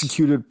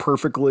executed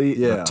perfectly.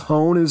 Yeah. The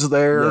tone is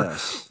there.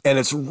 Yes. And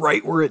it's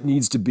right where it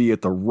needs to be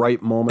at the right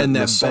moment in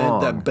the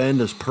song. That bend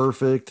is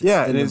perfect.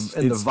 Yeah. And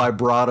the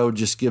vibrato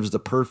just gives the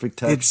perfect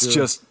texture. It's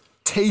just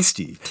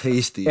tasty.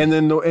 And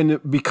then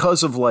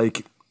because of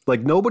like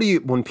nobody,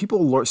 when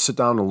people sit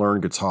down to learn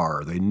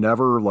guitar, they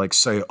never like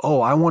say, oh,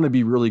 I want to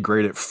be really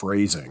great at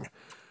phrasing.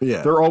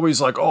 Yeah. They're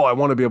always like, oh, I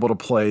want to be able to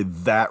play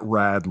that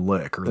rad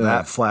lick or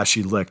that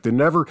flashy lick. They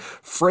never,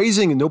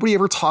 phrasing, nobody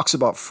ever talks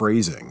about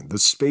phrasing. The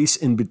space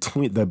in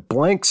between, the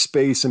blank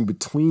space in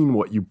between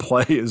what you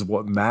play is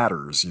what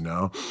matters,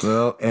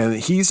 Well, and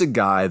he's a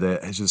guy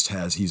that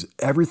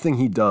everything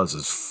he does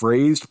is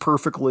phrased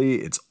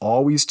perfectly. It's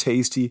always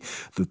tasty.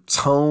 The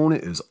tone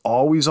is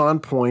always on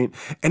point.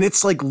 And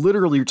it's like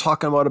literally you're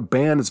talking about a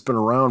band that's been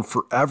around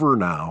forever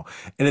now.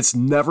 And it's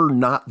never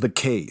not the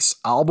case.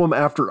 Album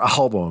after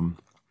album.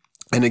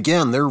 And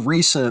again, their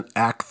recent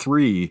Act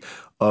 3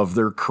 of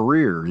their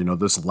career,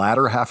 this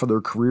latter half of their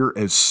career,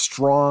 is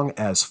strong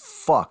as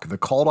fuck. The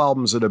Cult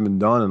albums that have been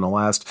done in the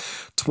last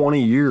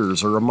 20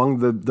 years are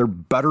they're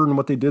better than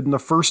what they did in the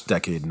first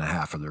decade and a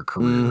half of their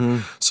career. Mm-hmm.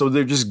 So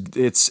they're just,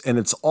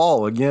 it's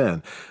all,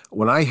 again,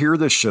 when I hear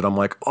this shit, I'm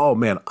like, oh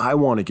man, I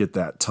want to get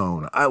that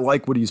tone. I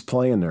like what he's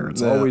playing there.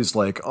 It's always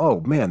like,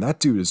 oh man, that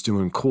dude is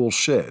doing cool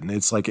shit. And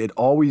it's like,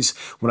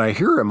 when I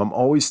hear him, I'm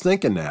always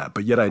thinking that,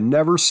 but yet I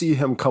never see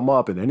him come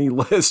up in any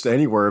list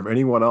anywhere of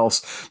anyone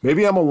else.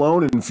 Maybe I'm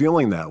alone in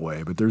feeling that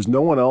way, but there's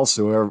no one else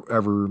who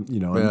ever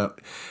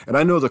and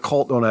I know the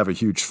Cult don't have a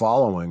huge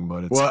following,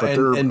 but it's,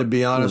 and to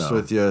be honest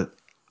with you,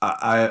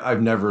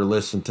 I've never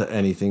listened to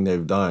anything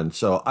they've done,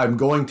 so I'm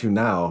going to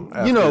now.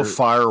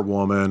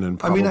 Firewoman, and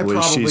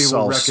probably she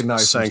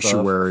sells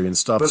Sanctuary and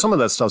stuff. But some of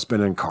that stuff's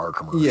been in car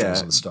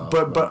commercials and stuff.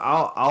 But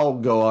I'll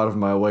go out of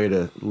my way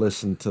to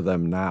listen to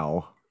them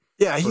now.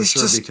 Yeah, he's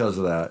just because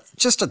of that.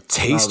 Just a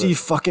tasty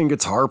fucking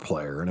guitar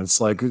player, and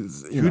it's like,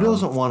 who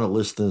doesn't want to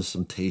listen to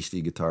some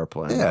tasty guitar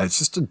playing? Yeah, it's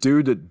just a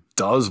dude that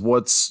does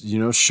what's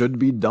should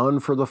be done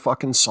for the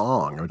fucking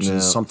song, which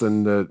is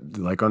something that,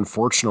 like,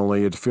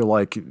 unfortunately, I feel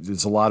like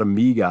there's a lot of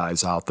me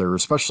guys out there,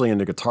 especially in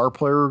the guitar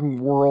player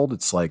world.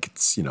 It's like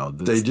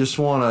they just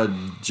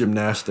want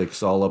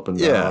gymnastics all up and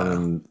down,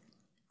 and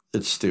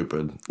it's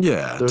stupid.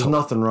 Yeah, there's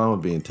nothing wrong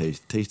with being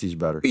tasty. Tasty's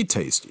better. Be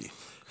tasty.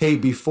 Hey,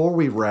 before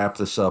we wrap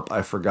this up,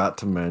 I forgot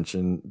to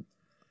mention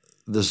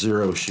the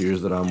Zero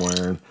shoes that I'm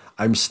wearing.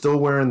 I'm still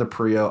wearing the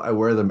Prio. I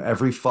wear them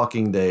every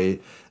fucking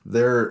day.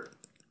 I'm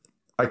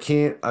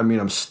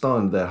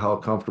stunned at how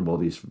comfortable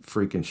these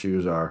freaking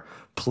shoes are.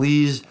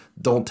 Please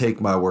don't take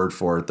my word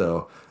for it,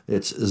 though.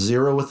 It's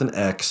Zero with an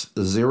X,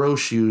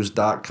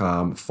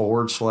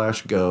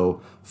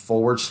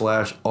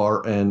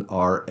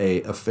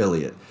 zeroshoes.com/go/RNRA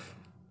affiliate.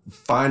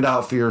 Find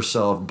out for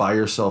yourself. Buy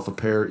yourself a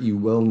pair. You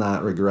will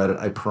not regret it.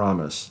 I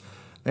promise.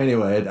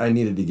 Anyway, I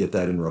needed to get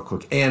that in real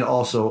quick. And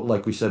also,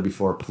 like we said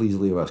before, please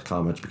leave us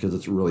comments because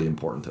it's really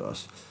important to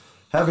us.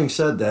 Having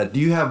said that, do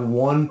you have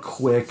one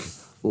quick,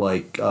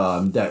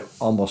 that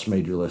almost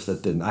made your list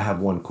that didn't? I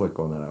have one quick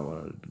one that I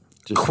wanted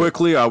to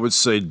quickly. I would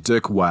say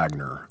Dick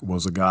Wagner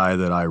was a guy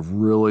that I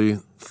really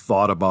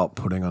thought about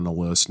putting on the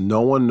list.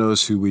 No one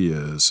knows who he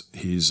is.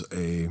 He's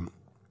a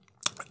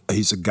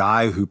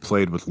guy who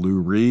played with Lou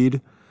Reed.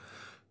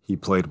 He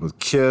played with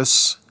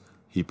Kiss.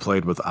 He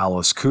played with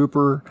Alice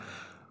Cooper.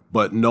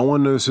 But no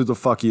one knows who the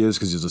fuck he is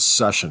because he's a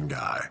session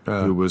guy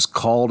who was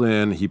called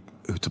in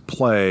to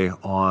play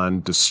on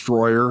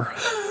Destroyer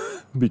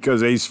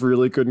because Ace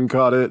Frehley couldn't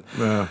cut it.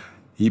 Yeah.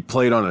 He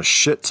played on a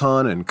shit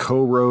ton and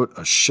co-wrote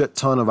a shit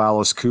ton of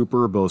Alice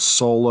Cooper, both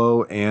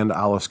solo and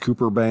Alice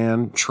Cooper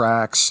band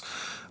tracks.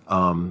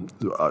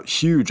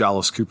 Huge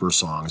Alice Cooper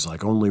songs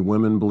like Only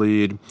Women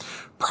Bleed.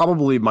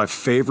 Probably my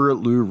favorite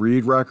Lou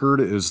Reed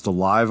record is the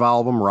live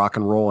album Rock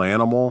and Roll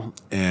Animal,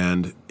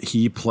 and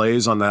he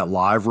plays on that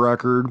live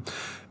record,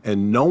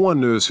 and no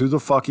one knows who the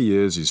fuck he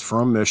is. He's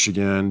from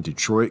Michigan,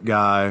 Detroit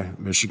guy.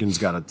 Michigan's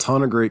got a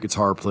ton of great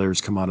guitar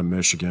players come out of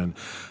Michigan.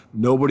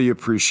 Nobody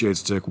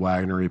appreciates Dick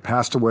Wagner. He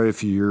passed away a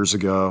few years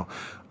ago.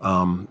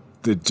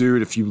 The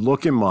dude, if you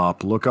look him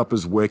up, look up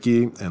his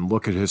wiki and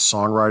look at his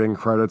songwriting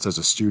credits as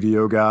a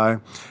studio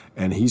guy,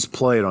 and he's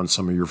played on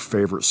some of your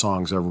favorite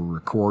songs ever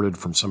recorded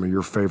from some of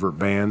your favorite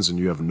bands, and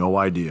you have no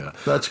idea.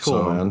 That's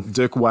cool, man.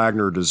 Dick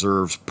Wagner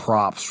deserves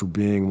props for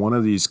being one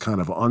of these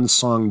kind of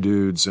unsung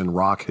dudes in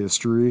rock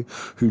history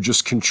who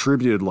just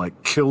contributed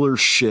like killer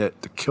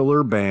shit to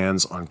killer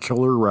bands on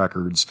killer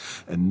records,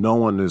 and no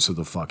one knows who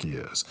the fuck he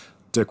is.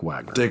 Dick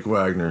Wagner. Dick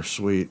Wagner,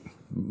 sweet.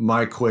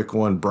 My quick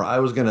one,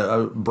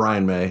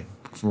 Brian May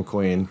from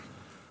Queen.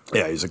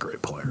 Yeah, he's a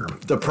great player.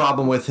 The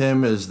problem with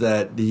him is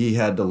that he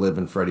had to live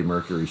in Freddie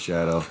Mercury's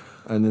shadow,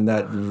 and then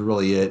that was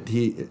really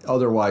it.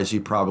 Otherwise,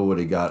 he probably would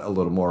have got a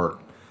little more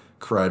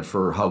cred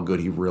for how good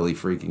he really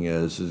freaking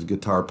is. His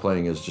guitar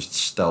playing is just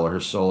stellar.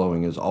 His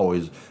soloing is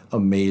always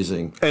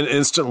amazing. And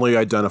instantly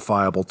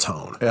identifiable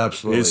tone.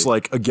 Absolutely. It's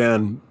like,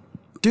 again,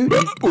 dude,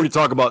 when you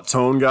talk about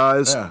tone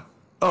guys, yeah.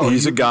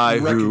 He's a guy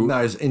who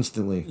recognize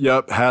instantly.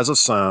 Yep, has a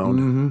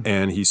sound,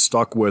 and he's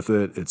stuck with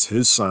it. It's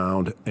his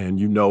sound, and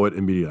you know it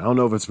immediately. I don't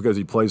know if it's because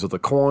he plays with a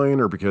coin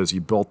or because he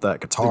built that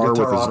guitar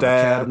with his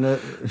dad.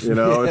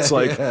 It's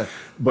like,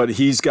 but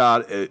he's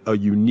got a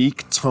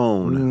unique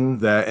tone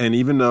that, and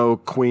even though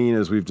Queen,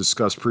 as we've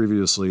discussed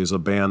previously, is a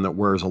band that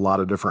wears a lot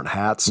of different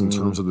hats in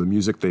terms of the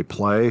music they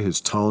play,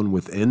 his tone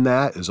within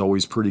that is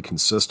always pretty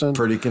consistent.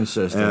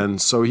 And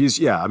so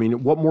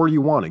what more do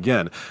you want?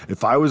 Again,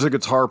 if I was a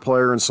guitar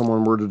player and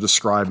someone were to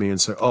describe me and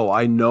say, "Oh,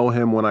 I know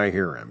him when I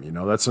hear him,"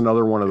 that's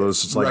another one of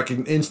those. It's like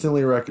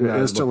instantly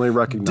recognizable. Instantly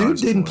recognizable.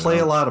 Dude didn't play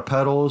a lot of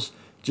pedals,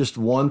 just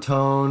one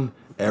tone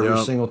every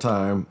single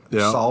time.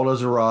 Yep. Solid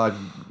as a rock,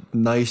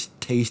 nice,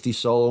 tasty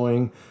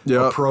soloing,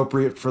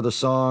 appropriate for the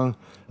song.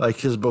 Like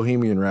his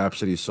Bohemian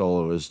Rhapsody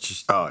solo is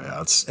just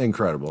it's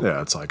incredible.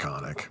 Yeah, it's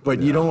iconic.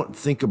 But you don't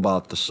think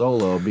about the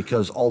solo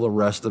because all the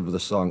rest of the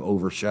song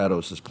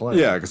overshadows his playing.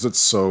 Yeah, because it's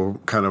so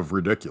kind of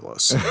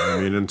ridiculous. I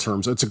mean,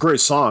 it's a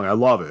great song. I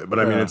love it, but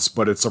I mean, it's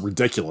a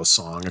ridiculous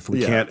song. If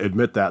we can't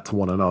admit that to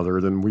one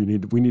another, then we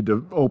need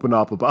to open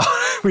up about.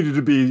 We need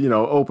to be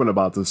open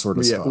about this sort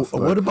of stuff.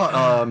 What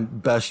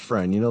about Best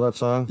Friend? You know that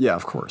song? Yeah,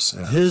 of course.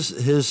 Yeah.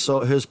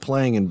 His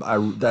playing, and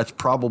that's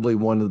probably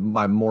one of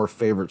my more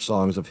favorite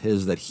songs of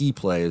his that he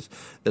plays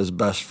as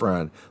Best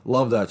Friend.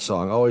 Love that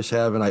song. Always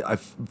have, and I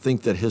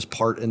think that his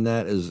part in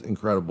that is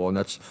incredible, and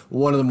that's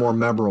one of the more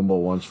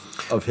memorable ones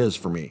of his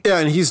for me. Yeah,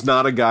 and he's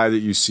not a guy that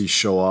you see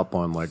show up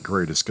on like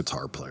greatest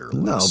guitar player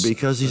lists. No,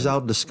 because he's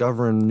out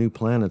discovering new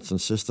planets and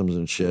systems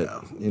and shit.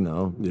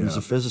 Yeah. He's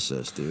a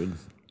physicist, dude.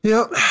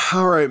 Yep.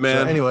 All right,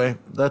 man. So anyway,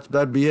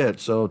 that'd be it.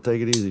 So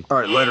take it easy. All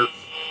right, later.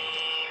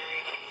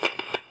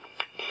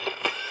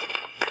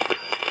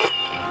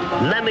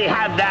 Let me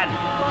have that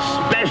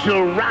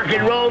special rock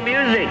and roll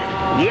music.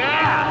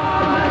 Yeah!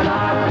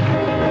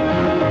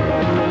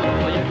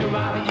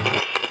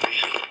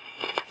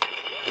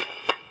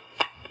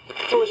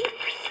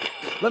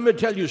 Let let me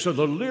tell you, so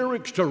the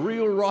lyrics to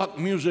real rock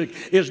music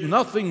is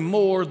nothing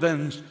more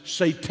than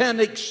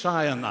satanic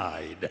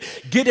cyanide.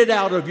 Get it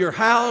out of your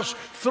house,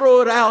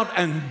 throw it out,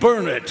 and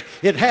burn it.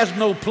 It has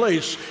no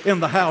place in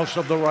the house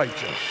of the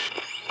righteous.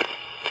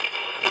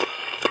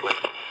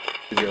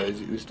 Guys,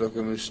 it was like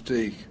a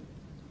mistake.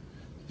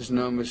 There's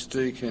no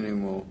mistake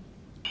anymore.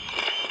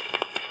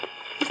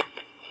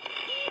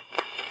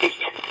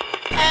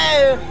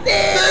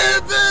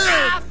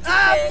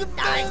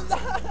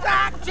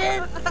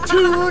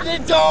 To the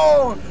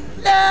dawn,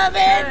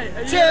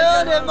 loving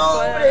till the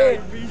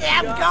morning.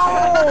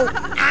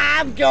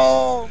 I'm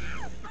gone.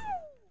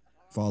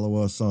 Follow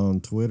us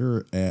on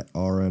Twitter at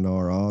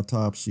RNR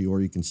Autopsy,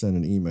 or you can send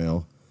an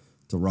email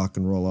to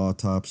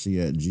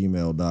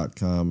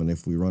rockandrollautopsy@gmail.com. And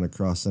if we run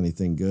across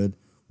anything good,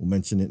 we'll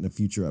mention it in a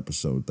future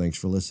episode. Thanks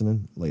for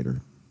listening.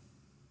 Later.